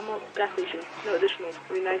near Islamabad gas station. No additional.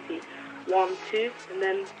 390 1, 2, and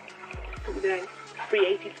then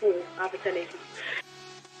 384 after 1080.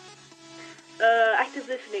 Active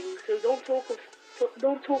listening. So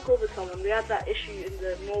don't talk over someone. We had that issue in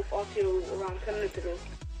the North RTO around 10 minutes ago.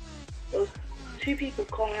 There was 2 people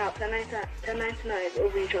calling out 1099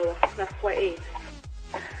 over each other. That's quite AIDS.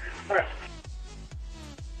 Alright.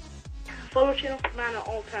 Follow chain of command at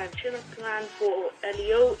all times. Chain of command for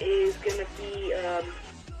LEO is gonna be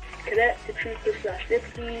cadet to trooper slash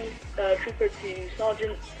deputy, trooper to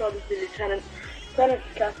sergeant, sergeant to lieutenant, lieutenant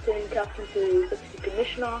to captain, captain to deputy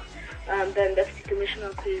commissioner, and then deputy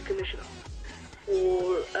commissioner to commissioner.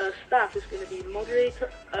 For staff, it's going to be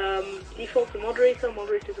moderator, default to moderator,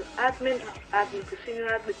 moderator to admin, admin to senior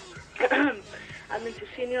admin, admin to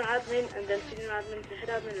senior admin, and then senior admin to head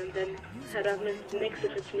admin, and then head admin to mix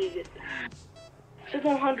if it's needed.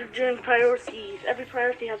 Signal 100 during priorities. Every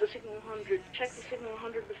priority has a signal 100. Check the signal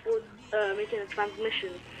 100 before making a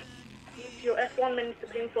transmission. Use your F1 menu to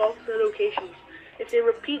ping for officer locations. If they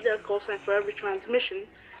repeat their call sign for every transmission,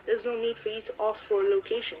 there's no need for you to ask for a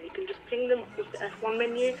location. You can just ping them with the F1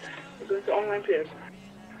 menu and go into online players.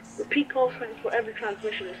 Repeat call signs for every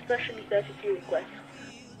transmission, especially 32 requests.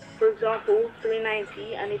 For example,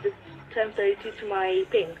 390, I need the 1032 to my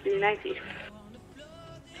ping, 390.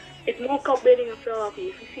 Ignore cop baiting and fill up.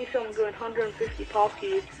 If you see someone going 150 past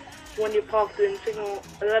you when you're parked in signal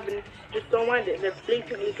 11, just don't mind it. They're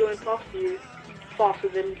blatantly going past you faster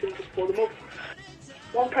than you can just pull them over.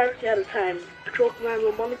 One priority at a time. Patrol command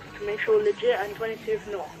will monitor to make sure legit and 22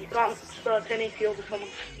 if not. You can't start 1080 over someone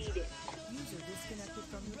speeding.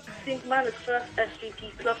 Scene command is first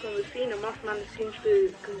SGP plus on the scene and must manage scenes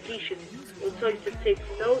to completion. It will tell you to take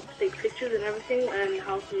notes, take pictures and everything, and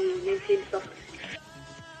how to maintain stuff.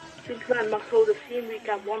 Scene command must hold a scene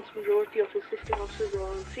recap once majority of assisting officers are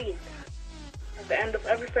on scene. At the end of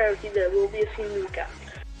every priority there will be a scene recap.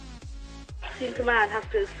 Scene command has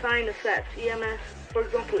to assign a set, EMS, for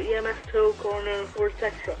example, EMS, tow, coroner, or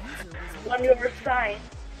etc. When you're assigned,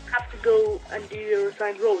 you have to go and do your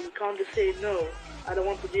assigned role. You can't just say, no, I don't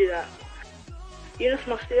want to do that. Units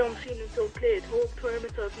must stay on scene until cleared. Hold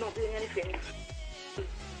perimeter if not doing anything.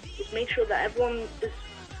 Just make sure that everyone is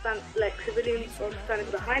like civilians are standing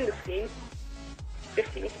behind the scene,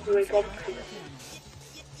 50 meters away from the scene.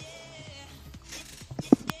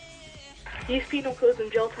 Use penal codes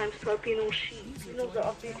and jail times per penal sheet. signals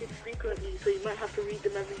are updated frequently, so you might have to read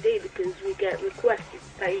them every day because we get requests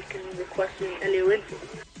that you can request in LEO info.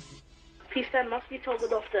 P-stand must be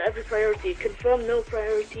toggled after every priority. Confirm no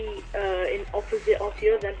priority in opposite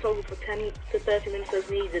RTO, then toggle for 10 to 30 minutes as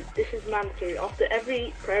needed. This is mandatory. After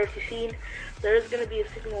every priority scene, there is going to be a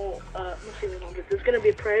signal, there's going to be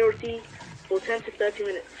a priority for 10 to 30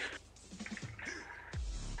 minutes.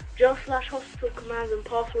 Jail/hospital commands and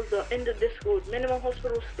passwords are in the Discord. Minimum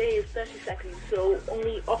hospital stay is 30 seconds, so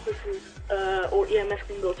only officers or EMS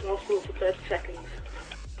can go to hospital for 30 seconds.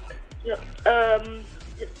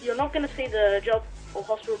 You're not going to say the job or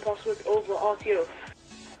hospital password over RTO.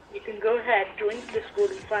 You can go ahead, join the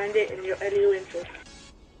Discord and find it in your LEO info.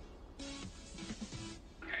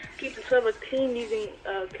 Keep the server clean using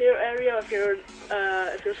clear area if your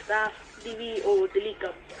staff, DV or delete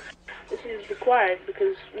gun. This is required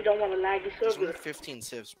because we don't want a laggy There's server. only 15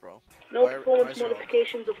 civs, bro. No performance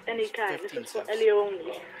modifications of any kind. This is for LEO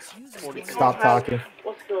only. You Stop can't have, talking.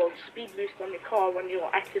 what's called speed boost on your car when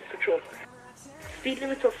you're active patrol. Speed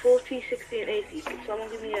limits are 40, 60 and 80. Can someone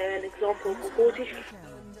give me an example for 40?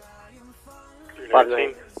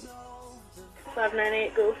 598.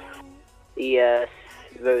 598, go. The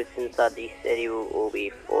roads inside the city will all be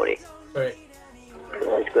 40. Right.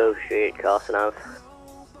 Let's go straight Carson Ave.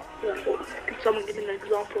 Yeah, 40. Can someone give me an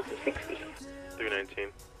example for 60?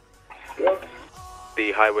 319. Go.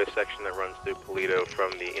 The highway section that runs through Paleto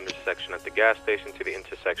from the intersection at the gas station to the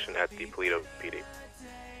intersection at the Paleto PD.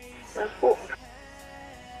 4.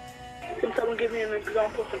 Can someone give me an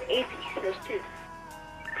example from 80? There's 2.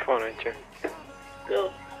 492.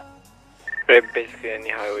 Go. Basically any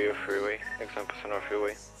highway or freeway, examples on our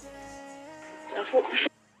freeway. 4.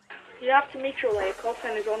 You have to make sure that your call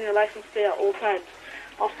sign is on your license plate at all times.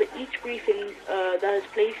 After each briefing that is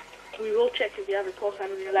placed, we will check if you have a call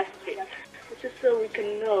sign on your license plate. This is so we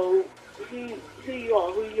can know who you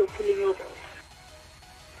are, who you're pulling over.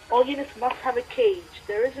 All units must have a cage.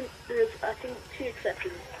 There's I think 2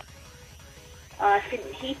 exceptions. I think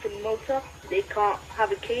Heath and Motor, they can't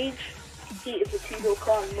have a cage. Heath is a 2-door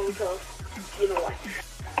car and Motor, you know why.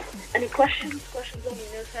 Any questions? Questions only,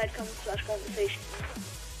 no side comments/conversation.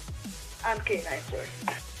 I'm K9, sorry.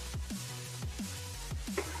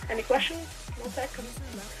 Any questions? No side comments?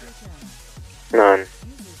 None.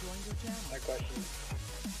 My question.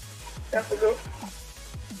 That's a go.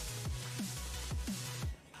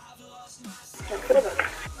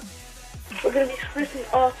 We're going to be splitting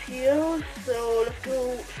RTOs, so let's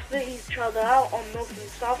go split each other out on North and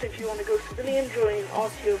South. If you want to go civilian, join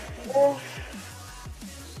RTO 4.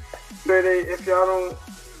 Mayday, if y'all don't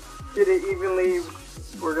get it evenly,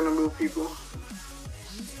 we're gonna move people.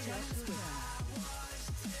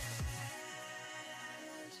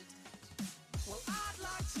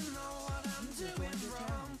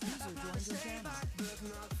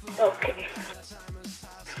 Okay.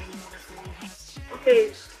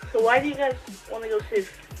 Okay, so why do you guys want to go civ?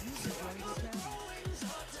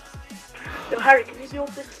 Yo, Harry, can you deal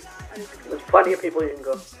with this? There's plenty of people you can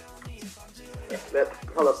go. But,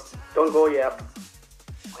 hold up. Don't go yet.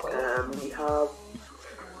 We have...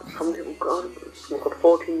 How many people got? We've got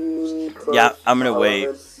 14 plus Yeah, I'm gonna wait.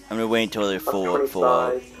 11, I'm gonna wait until they're full.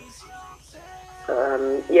 25.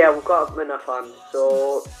 Yeah, we've got enough on.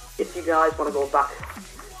 So, if you guys want to go back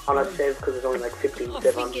on a save, because there's only like 15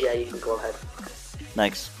 save on, yeah, you can go ahead.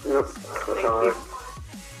 Thanks. Yep, that's alright.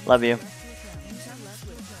 Love you.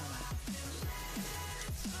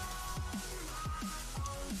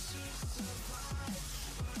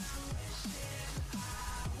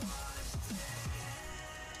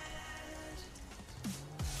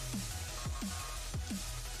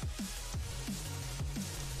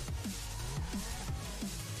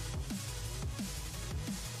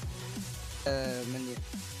 Menu.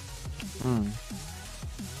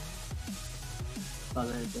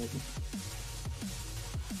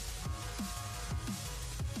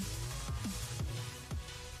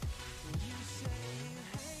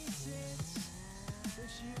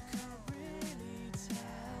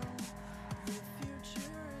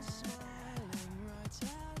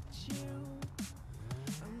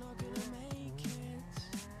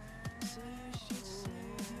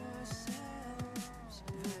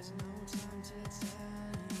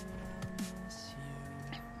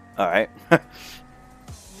 All right.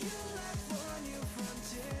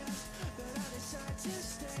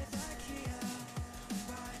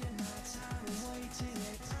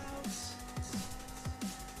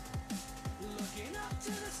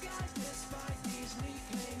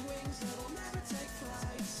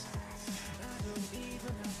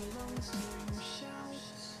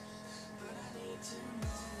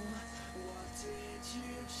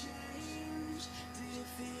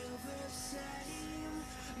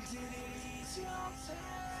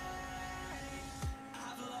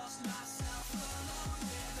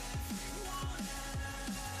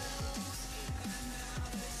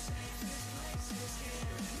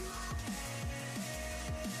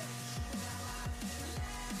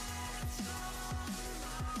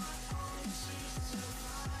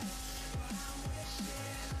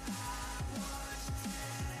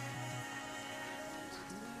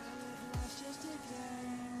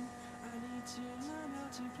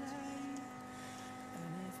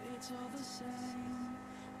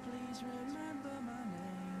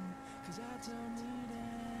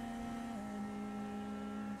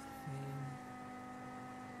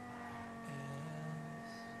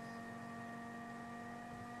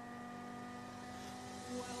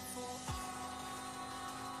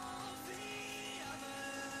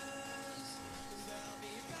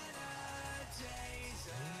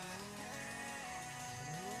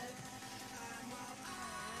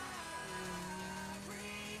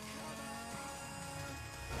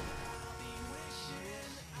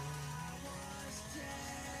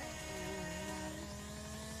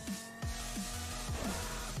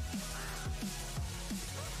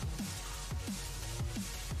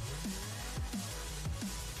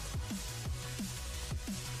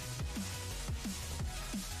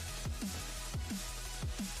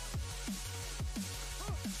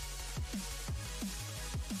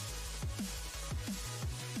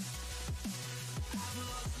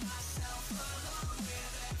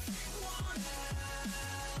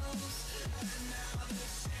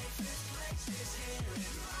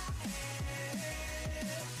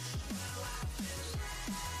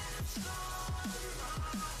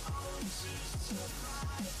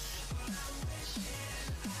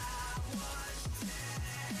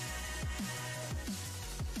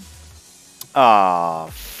 Oh,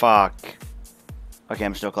 fuck. Okay,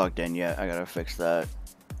 I'm still clocked in yet. I gotta fix that.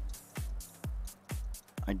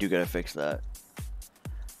 I do gotta fix that.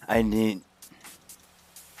 I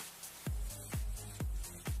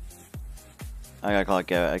gotta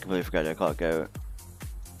clock out. I completely forgot to clock out.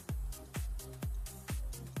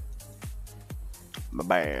 My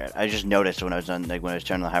bad. I just noticed when I was on, like, when I was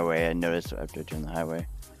turning the highway, I noticed after I turned the highway.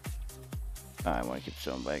 I want to keep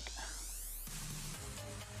the bike.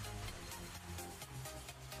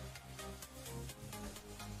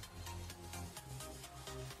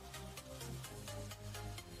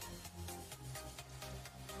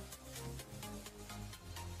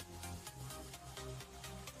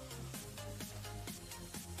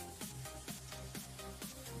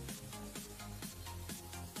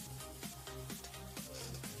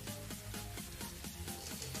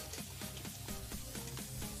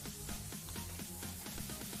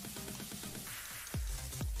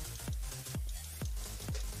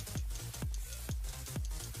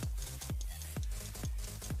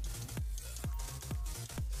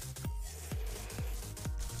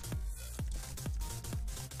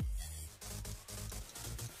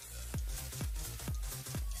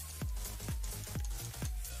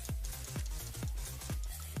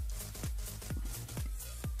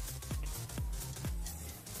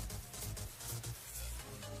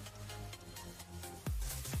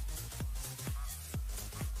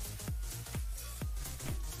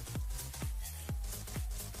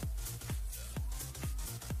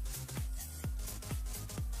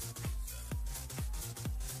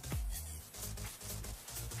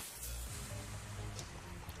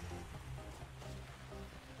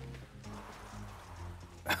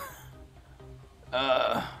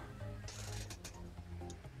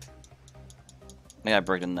 I got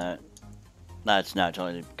bricked in that. That's not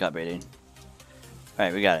totally cut baiting.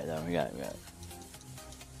 Alright, we got it though. We got it.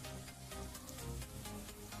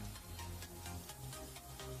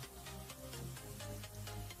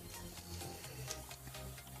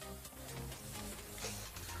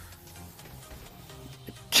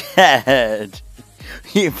 Dad,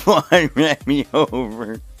 you ran me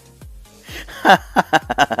over.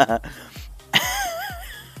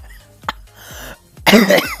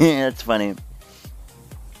 That's funny.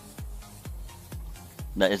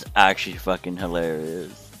 That is actually fucking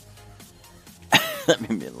hilarious. That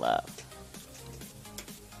made me laugh.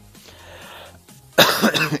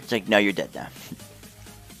 It's like, no, you're dead now.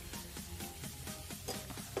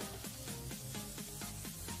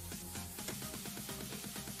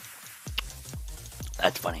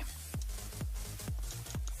 That's funny.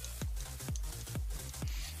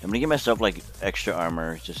 I'm gonna give myself like extra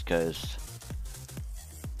armor just cause.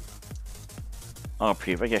 Oh,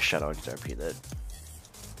 if I get shut out, I'll repeat that.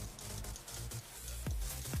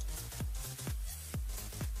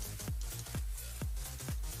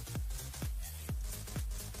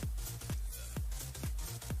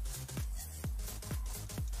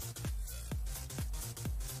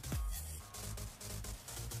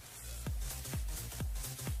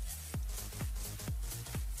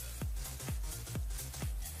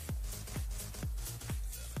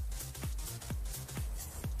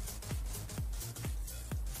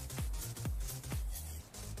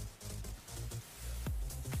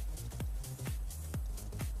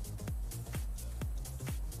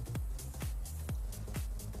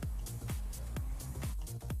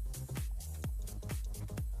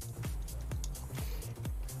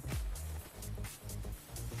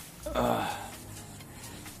 That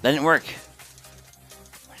didn't work.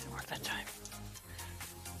 That didn't work that time.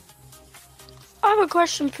 I have a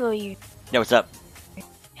question for you. Yeah, what's up?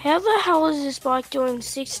 How the hell is this bike doing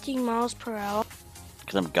 60 miles per hour?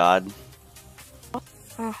 Because I'm God.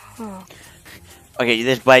 Uh-huh. Okay,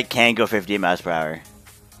 this bike can go 50 miles per hour.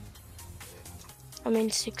 I mean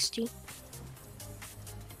 60.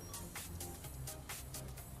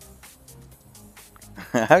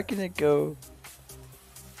 How can it go?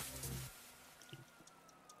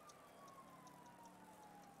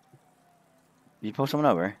 You pull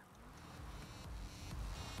someone over?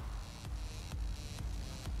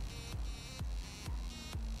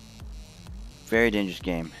 Very dangerous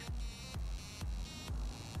game.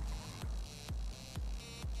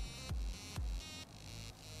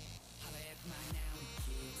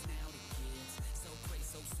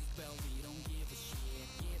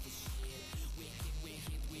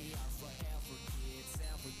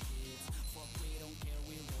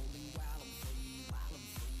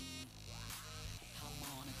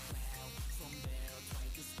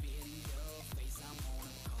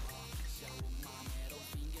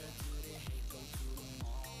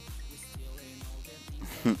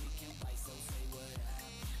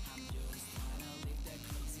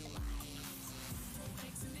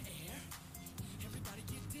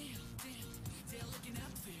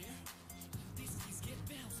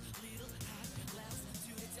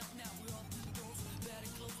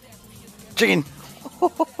 Chicken!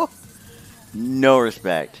 No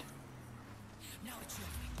respect.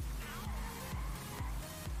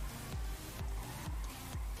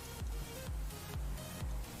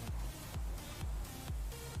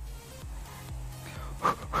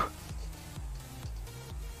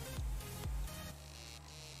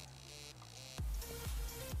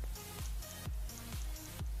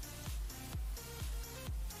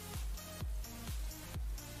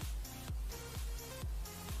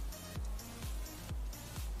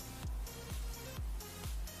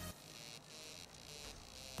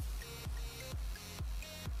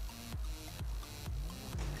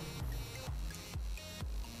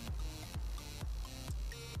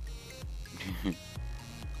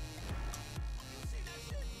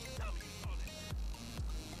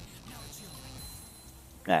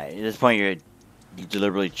 Alright, at this point you're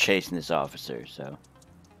deliberately chasing this officer, so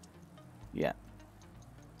yeah.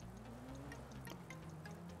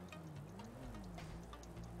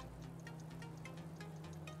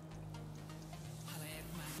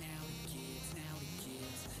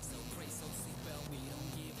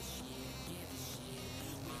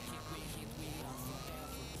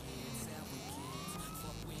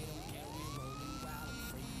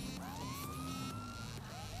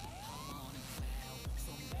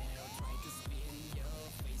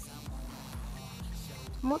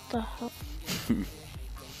 What the hell?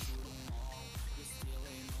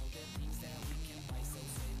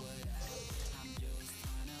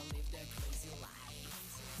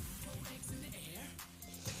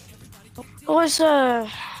 Also,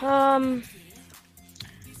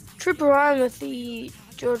 Trooper Ryan with the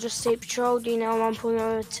Georgia State Patrol, do you know what I'm pulling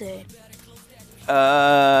over to?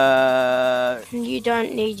 You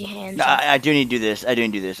don't need your hands. No, I do need to do this. I do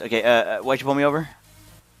need to do this. Okay, why'd you pull me over?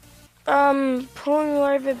 Pulling you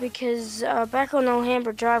over because back on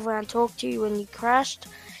Alhambra Drive when I talked to you when you crashed,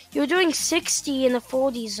 you were doing 60 in the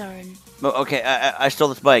 40 zone. Oh, okay, I stole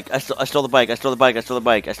this bike. I stole the bike. I stole the bike. I stole the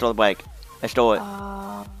bike. I stole the bike. I stole it.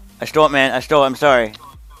 I stole it, man. I stole it. I'm sorry.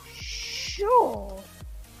 Sure.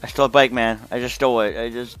 I stole a bike, man. I just stole it. I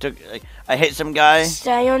just took. I hit some guy.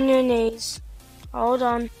 Stay on your knees. Hold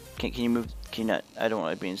on. Can you move? Can you not? I don't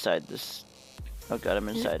want to be inside this. Oh god, I'm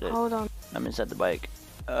inside it. Hold on. I'm inside the bike.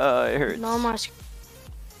 It hurts. No, my.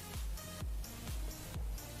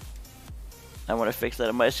 I want to fix that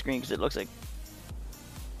on my screen because it looks like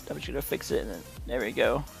I'm just gonna fix it. And then, there we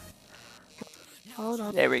go. Hold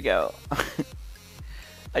on. There we go.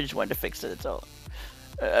 I just wanted to fix it. That's all.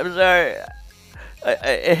 I'm sorry.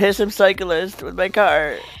 I hit some cyclist with my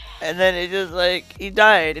car, and then it just like he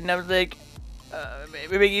died, and I was like,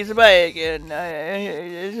 maybe use a bike, and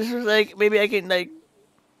it just was like maybe I can like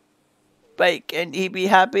bike, and he'd be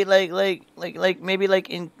happy, like maybe like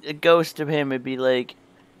in a ghost of him would be like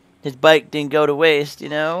his bike didn't go to waste, you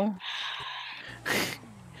know.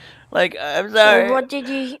 Like I'm sorry. So what did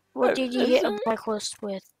you hit a cyclist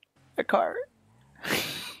with? A car.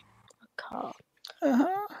 Car.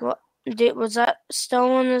 Uh-huh. Was that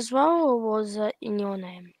stolen as well, or was it in your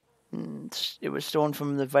name? It was stolen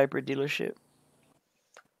from the Viper dealership.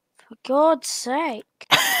 For God's sake.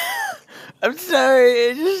 I'm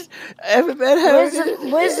sorry. I have a bad habit.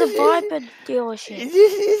 Where's the Viper dealership?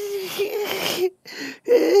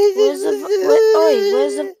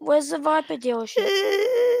 Where's the Viper dealership?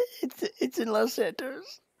 It's in Los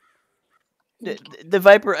Santos. The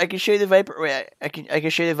Viper. I can show you the Viper. Wait, I can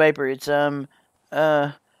show you the Viper. It's you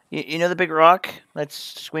know the big rock. When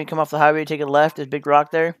you come off the highway, take a left. There's a big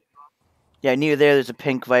rock there. Yeah, near there. There's a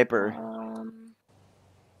pink Viper.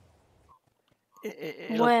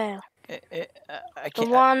 Where? The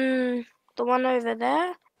one over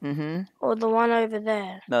there? Mm-hmm. Or the one over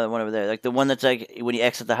there? No, the one over there. Like the one that's like when you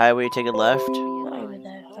exit the highway, you take a left. Over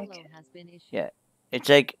there. Okay. Yeah, it's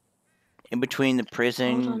like in between the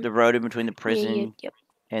prison, the road in between the prison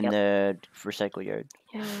and the recycle yard.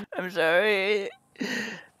 Yeah. I'm sorry.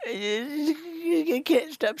 I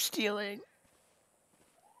can't stop stealing.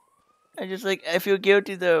 I feel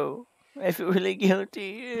guilty though. I feel really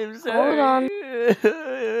guilty. I'm sorry. Hold on.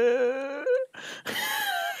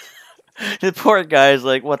 The poor guy's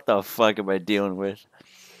like, what the fuck am I dealing with?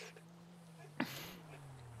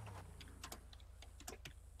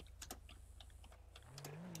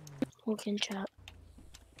 We can chat.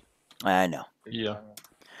 I know. Yeah.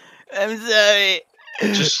 I'm sorry.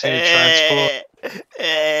 Just say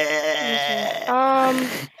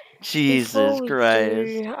transport. Jesus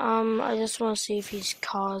Christ. I just want to see if his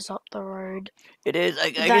car's up the road. It is.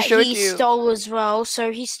 I can that show it to he you. stole as well.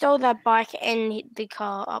 So he stole that bike and the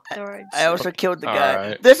car up the road. I also killed the guy.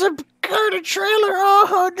 Right. There's a car in a trailer.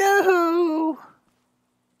 Oh no.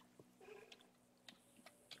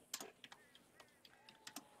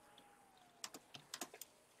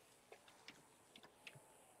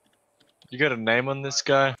 You got a name on this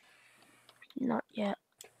guy? Not yet.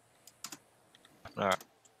 Alright.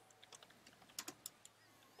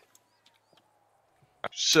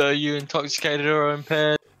 So you intoxicated or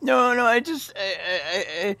impaired? No, I just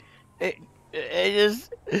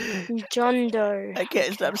John Doe. I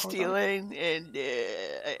can't stop stealing, and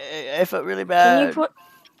I felt really bad.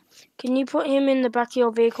 Can you put him in the back of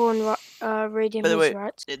your vehicle and read him By the his way,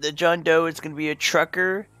 rights? the John Doe is gonna be a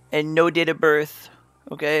trucker and no date of birth.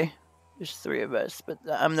 Okay, there's 3 of us, but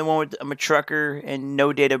I'm the one I'm a trucker and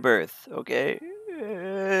no date of birth. Okay.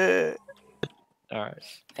 Alright.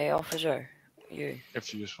 Hey, officer. You.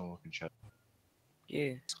 If you just want to look and chat.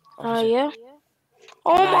 You. Yeah?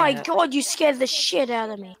 Oh my god, you scared the shit out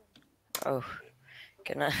of me. Oh.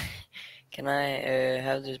 Can I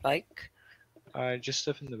have this bike? Just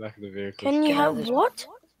step in the back of the vehicle. Can you have what?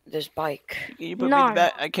 This bike. Can you put me in the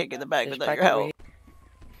back? I can't get in the back without your help.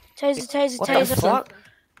 Taser. What the fuck?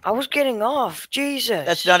 I was getting off. Jesus.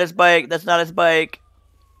 That's not his bike. That's not his bike.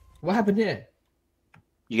 What happened here?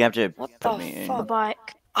 You have to What put the me in. The bike.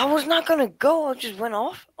 I was not gonna go. I just went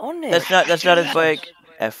off on it. That's not his bike.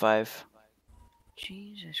 F5.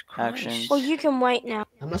 Jesus Christ. Actions. Well, you can wait now.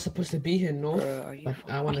 I'm not supposed to be here, no. But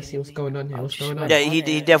I want to see what's going on here. What's going on? Yeah,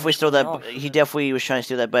 he definitely stole that. He definitely was trying to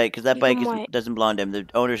steal that bike because that bike doesn't belong to him. The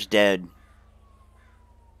owner's dead.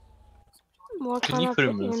 Can you put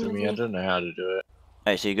him in for me? I don't know how to do it.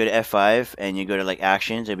 Alright, so you go to F5 and you go to like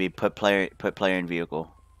actions. It'd be put player in vehicle.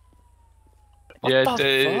 Yeah,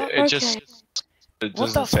 it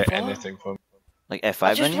doesn't say anything for me. Like F5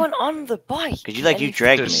 I just menu? went on the bike. Cause you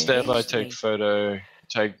dragged me. Just step by, take photo,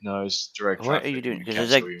 take nose, direct. What are you doing? Because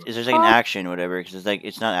there's like an action or whatever. Because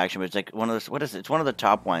it's not action, but it's like one of those. What is it? It's one of the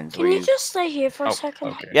top ones. Can you just stay here for a second?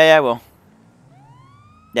 Okay. Yeah, I will.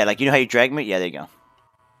 Yeah, like you know how you drag me? Yeah, there you go.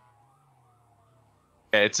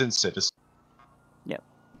 Yeah, it's in Citizen. Yep.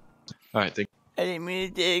 Alright, thank I didn't mean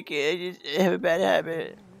to take it. I just have a bad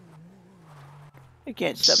habit. I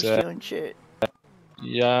can't stop stealing shit.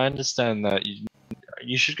 Yeah, I understand that.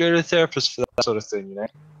 You should go to a therapist for that sort of thing, you know?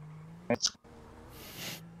 Alright,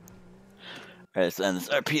 let's end this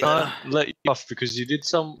RP. Can't let you off because you did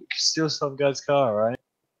steal some guy's car, right?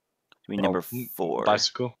 I mean, number 4.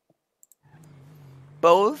 Bicycle.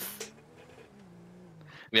 Both?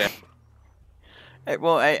 Yeah.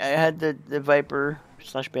 Well, I had the Viper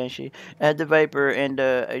 / Banshee. I had the Viper, and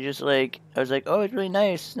I was like, oh, it's really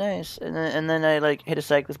nice, and then I like hit a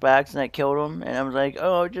cyclist by accident, I killed him, and I was like,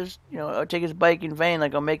 oh, I'll take his bike in vain,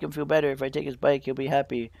 like I'll make him feel better if I take his bike, he'll be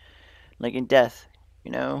happy, like in death,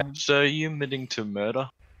 you know. So are you admitting to murder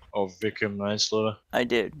or victim manslaughter? I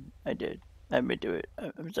did. I admit to it.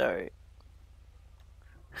 I'm sorry.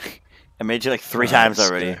 I admitted to like 3 times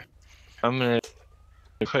already. I'm gonna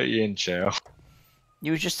put you in jail. He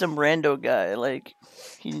was just some rando guy, like,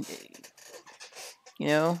 some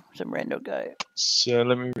rando guy. So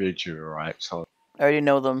let me read you rights. I already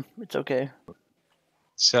know them. It's okay.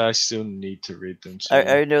 So I still need to read them. So I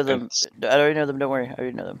already know them. I already know them. Don't worry. I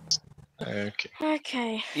already know them. Okay.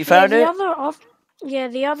 Okay. You found it? Yeah,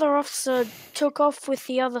 the other officer took off with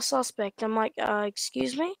the other suspect. I'm like,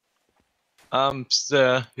 excuse me?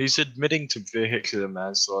 Sir, he's admitting to vehicular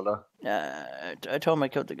manslaughter. I told him I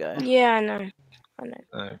killed the guy. Yeah, I know.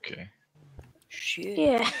 Okay. Shit.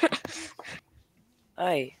 Yeah.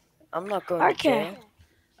 Hey, I'm not going to jail.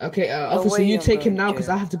 Okay, No officer, way you I'm take going him to now because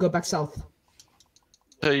jail. I have to go back south.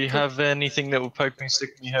 So you have anything that will poke me,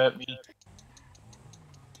 stick me, hurt me?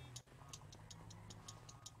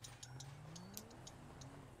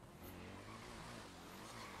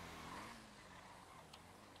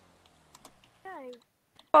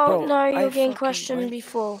 Oh, Bro, no, I you're getting fucking questioned went-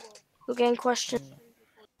 before. You're getting questioned.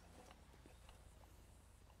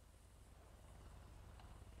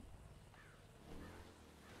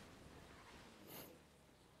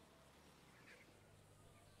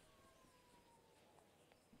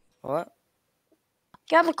 What?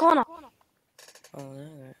 Get out of the corner. Oh,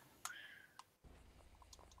 no.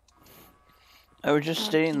 I was just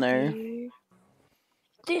staying there.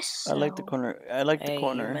 This I like the cell. corner. I like the Hey,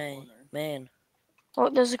 corner. man. Oh,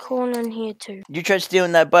 there's a corner in here too. You tried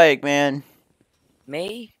stealing that bike, man.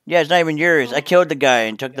 Me? Yeah, it's not even yours. I killed the guy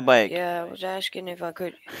and took the bike. Yeah, I was asking if I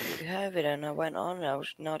could have it, and I went on. I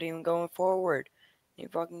was not even going forward. You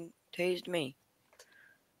fucking tased me.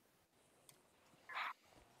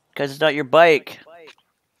 Because it's not your bike.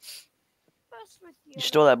 You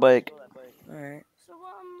stole that bike. Alright. So,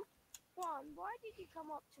 Juan, why did you come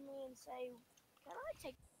up to me and say, can I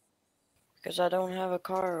take... Because I don't have a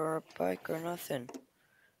car or a bike or nothing.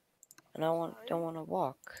 And I don't want to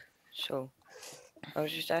walk. So, I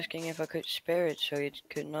was just asking if I could spare it so you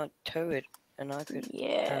could not tow it. And I could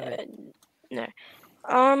have it.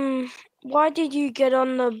 No. Why did you get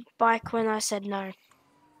on the bike when I said no?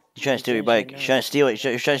 You're trying to steal your bike. You're trying to steal it.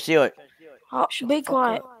 You're trying to steal it. Oh, be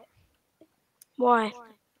quiet. Why?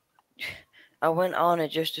 I went on it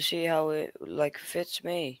just to see how it, like, fits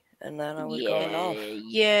me. And then I was going off.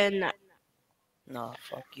 Yeah, no. No,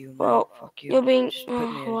 fuck you, man. Well, fuck you. you're being... Just put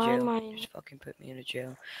me in why jail. am I... Just fucking put me in a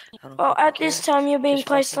jail. I don't Well, fucking at this care. time, you're being Just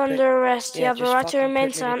placed fucking under arrest. You yeah, have a just right to fucking remain put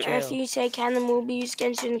me to silent. If jail. you say can will be used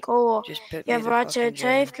against you in court. Just put You me have a to right to fucking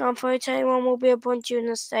retain. If jail. you can't vote, anyone will be appointed to you in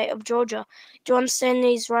the state of Georgia. Do you understand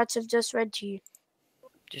these rights I've just read to you?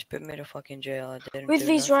 Just put me to fucking jail. I didn't With do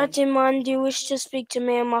these nothing. rights in mind, do you wish to speak to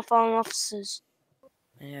me and my following officers?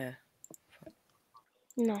 Yeah.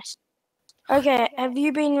 Nice. Okay, have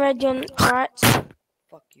you been read your rights?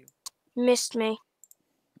 Fuck you. Missed me.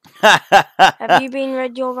 Have you been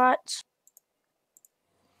read your rights?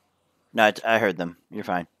 No, I heard them. You're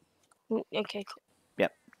fine. Okay, cool.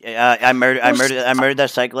 Yep. I murdered that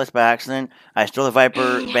cyclist by accident. I stole the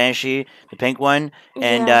Viper Banshee, the pink one,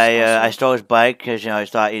 and Yeah, I stole his bike because I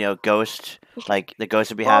thought Ghost, like the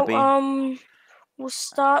Ghost would be happy. We'll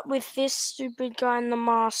start with this stupid guy in the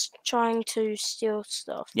mask trying to steal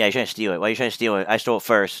stuff. Yeah, you're trying to steal it. Why are you trying to steal it? I stole it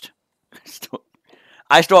first.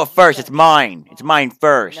 I stole it first. It's mine. It's mine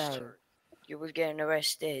first. No. You was getting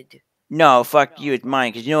arrested. No, fuck you. It's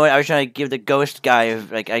mine. Because you know what? I was trying to give the Ghost guy,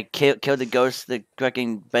 I killed the Ghost, the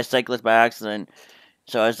fucking best cyclist by accident.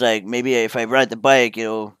 So I was like, maybe if I ride the bike,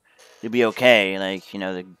 it'll be okay. Like,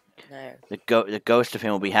 the Ghost of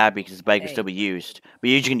him will be happy because his bike will still be used. But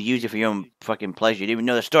you're just going to use it for your own fucking pleasure. You didn't even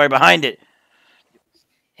know the story behind it.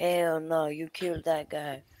 Hell no, you killed that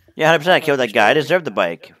guy. Yeah, 100% I killed that guy. I deserve the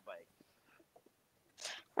bike.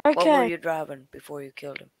 What were Okay. you driving before you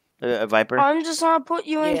killed him? A Viper? I'm just gonna put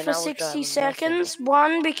you in Yeah, for and I was 60 driving seconds.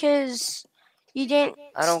 One, because you didn't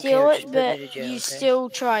I don't steal care, it, just put me but to jail, you okay? still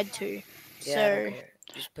tried to. Yeah, I So, don't care.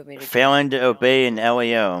 Just put me to jail. Failing to obey an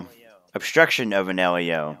LAO. Obstruction of an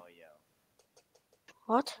LAO.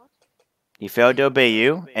 what? He failed to obey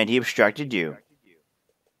you, and he obstructed you.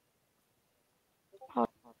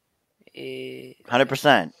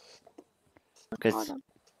 100%. Because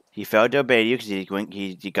he failed to obey you because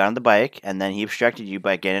he got on the bike, and then he obstructed you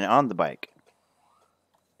by getting on the bike.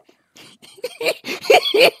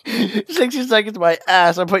 60 seconds, my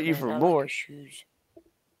ass. I'll put you for more. Shoes.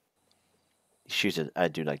 Shoes, I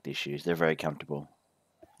do like these shoes. They're very comfortable.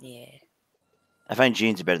 Yeah. I find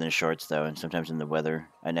jeans are better than shorts, though, and sometimes in the weather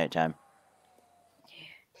at nighttime.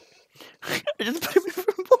 I just put him in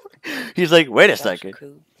for more. He's like, wait a second.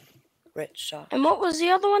 Cool. Red socks. And what was the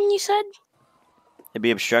other one you said? It'd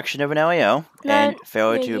be obstruction of an LAO No, and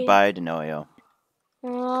failure to maybe. abide an LAO.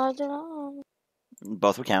 I don't know.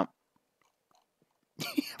 Both would count.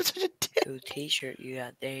 Cool t-shirt you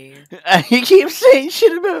got there. He keeps saying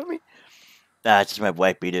shit about me. It's just my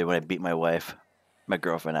wife beat it when I beat my wife. My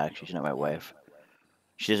girlfriend, actually. She's not my wife.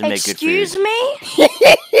 She doesn't make good food. Excuse me?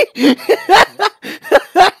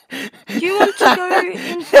 Do you want to go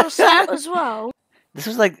in for assault as well? This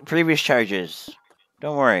was like previous charges.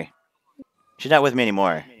 Don't worry. She's not with me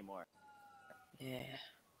anymore. Yeah.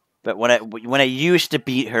 But when I used to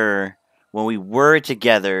beat her when we were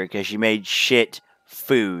together because she made shit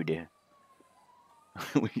food.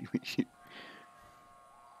 Alright,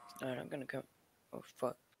 I'm gonna go. Oh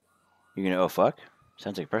fuck. You're gonna oh fuck?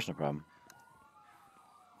 Sounds like a personal problem.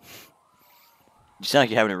 You sound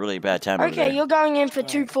like you're having a really bad time over Okay, there. you're going in for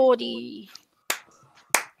 240.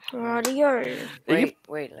 Rightio.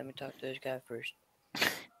 Wait, let me talk to this guy first.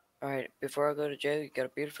 Alright, before I go to jail, you got a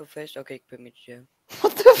beautiful face? Okay, put me to jail.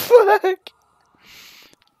 What the fuck?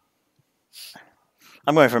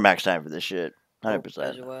 I'm going for max time for this shit. 100%.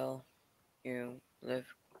 As well, you live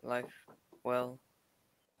life well.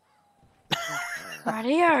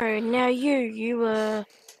 Rightio. Now you were.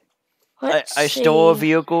 I stole a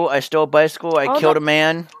vehicle. I stole a bicycle. I killed a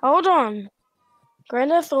man. Hold on.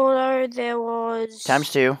 Grand Theft Auto, there was.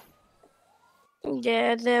 ×2.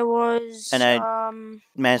 Yeah, there was. And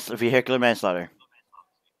vehicular manslaughter.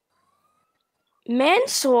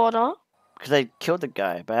 Manslaughter? Because I killed the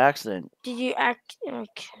guy by accident. Did you act.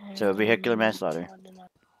 Okay. So vehicular manslaughter.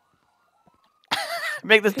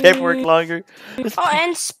 Make this paperwork longer. Oh,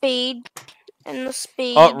 and speed. And the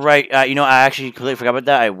speed. Oh, right. You know, I actually completely forgot about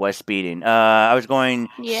that. I was speeding. I was going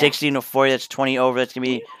 16 to 40. That's 20 over. That's going to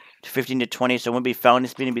be 15 to 20. So it wouldn't be felony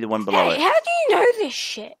speeding. It'd be the one below Hey, it. how do you know this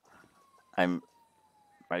shit?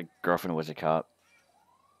 My girlfriend was a cop.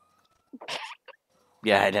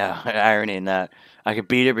 Yeah, I know. Irony in that. I could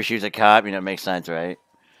beat her, but she was a cop. You know, it makes sense, right?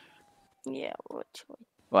 Yeah. Well,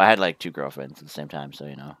 I had like 2 girlfriends at the same time, so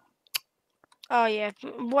you know. Oh, yeah.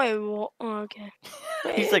 Wait, what? Oh, okay.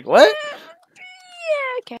 He's like, what?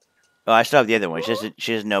 Yeah, okay. Oh, I still have the other one.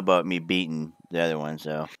 She doesn't know about me beating the other one,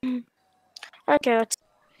 so. Okay, let's.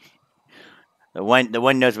 The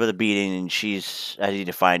one knows about the beating, and I need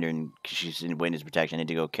to find her, and she's in witness protection. I need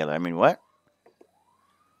to go kill her. I mean, what?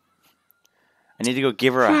 I need to go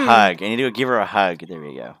give her a hug. I need to go give her a hug. There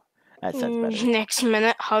we go. That sounds better. Next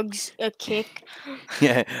minute, hugs a kick.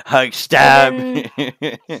 Yeah, hug, stab.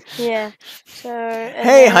 Yeah. So.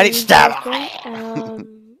 Hey, honey, stab.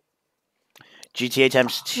 GTA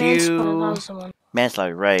 ×2.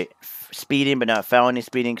 Manslaughter, right. Speeding, but not felony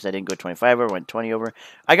speeding because I didn't go 25 over, went 20 over.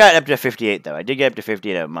 I got up to 58, though. I did get up to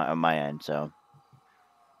 58 on my end, so.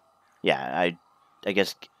 Yeah, I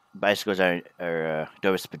guess bicycles don't have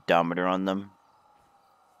a speedometer on them.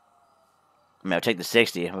 I mean, I'll take the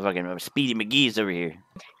 60. I'm Speedy McGee's over here.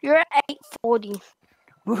 You're at 840.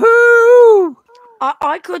 Woohoo!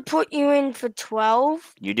 I could put you in for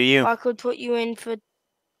 12. You do you. I could put you in for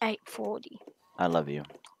 840. I love you.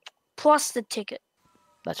 Plus the ticket.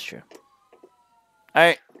 That's true.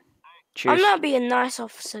 Alright. Cheers. I'm not being a nice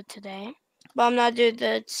officer today, but I'm not doing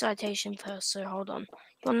the citation first, so hold on.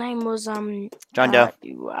 Your name was, John Doe.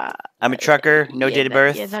 I'm a trucker, no date of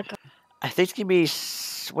birth. Yeah, that guy. I think it's gonna be.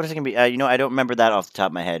 What is it gonna be? You know, I don't remember that off the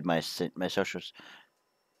top of my head. My socials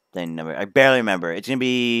thing number. I barely remember. It's gonna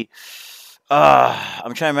be.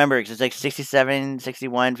 I'm trying to remember because it's like 67,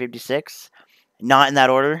 61, 56. Not in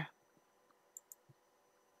that order.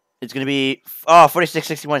 It's gonna be 46,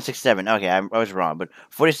 61, 67. Okay, I was wrong, but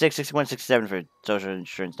 46, 61, 67 for social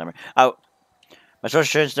insurance number. Oh, my social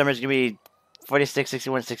insurance number is gonna be 46,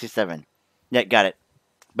 61, 67. Yeah, got it.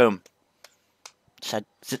 Boom. Just had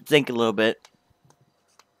to think a little bit.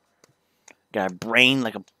 Got a brain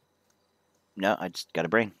like a... No, I just got a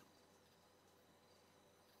brain.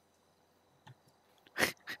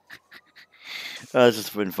 Oh, it's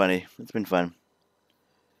just been funny. It's been fun.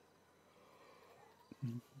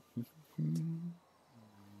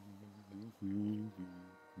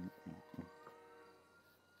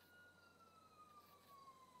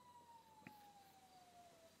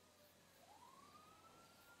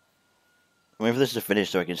 I'm waiting for this to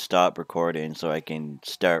finish so I can stop recording, so I can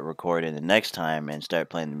start recording the next time and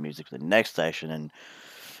start playing the music for the next session, and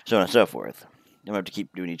so on and so forth. I'm going to have to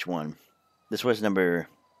keep doing each one. This was number...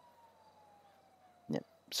 Yep.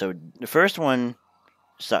 So the first one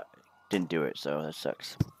didn't do it, so that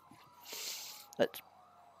sucks. That's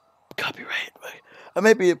copyright. I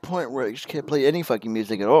might be at a point where I just can't play any fucking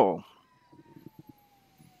music at all.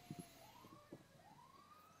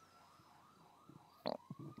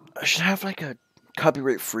 I should have like a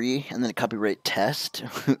copyright free and then a copyright test.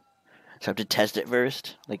 So I have to test it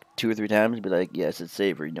first, like 2 or 3 times, and be like, yes, it's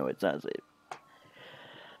safe, or no, it's not safe.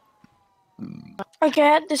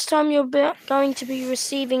 Okay, at this time you're going to be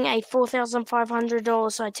receiving a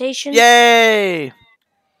 $4,500 citation. Yay!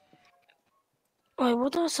 Wait,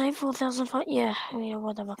 what did I say? 4,500? Yeah,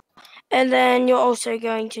 whatever. And then you're also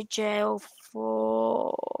going to jail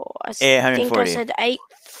for... I think I said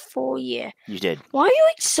 4 year. You did. Why are you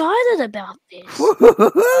excited about this?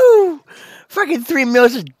 Woo-hoo-hoo-hoo! Fucking 3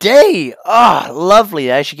 meals a day. Oh,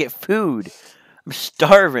 lovely. I should get food. I'm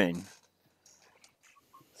starving.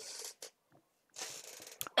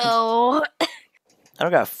 Oh. I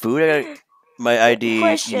don't got food. I got my ID.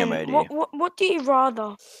 Question. You know my ID. What do you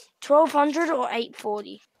rather? 1200 or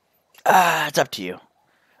 840? It's up to you.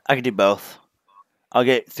 I could do both. I'll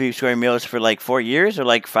get 3 square meals for like 4 years or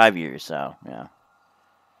like 5 years. So yeah.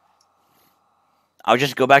 I'll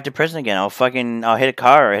just go back to prison again. I'll hit a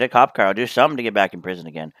car or hit a cop car. I'll do something to get back in prison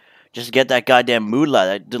again. Just get that goddamn moolah,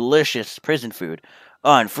 that delicious prison food.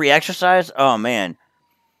 Oh, and free exercise? Oh, man.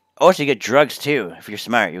 Also, you get drugs, too. If you're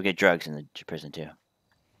smart, you'll get drugs in the prison, too.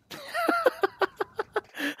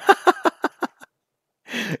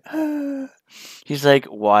 He's like,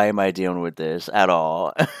 why am I dealing with this at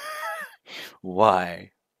all?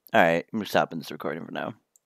 Why? Alright, I'm stopping this recording for now.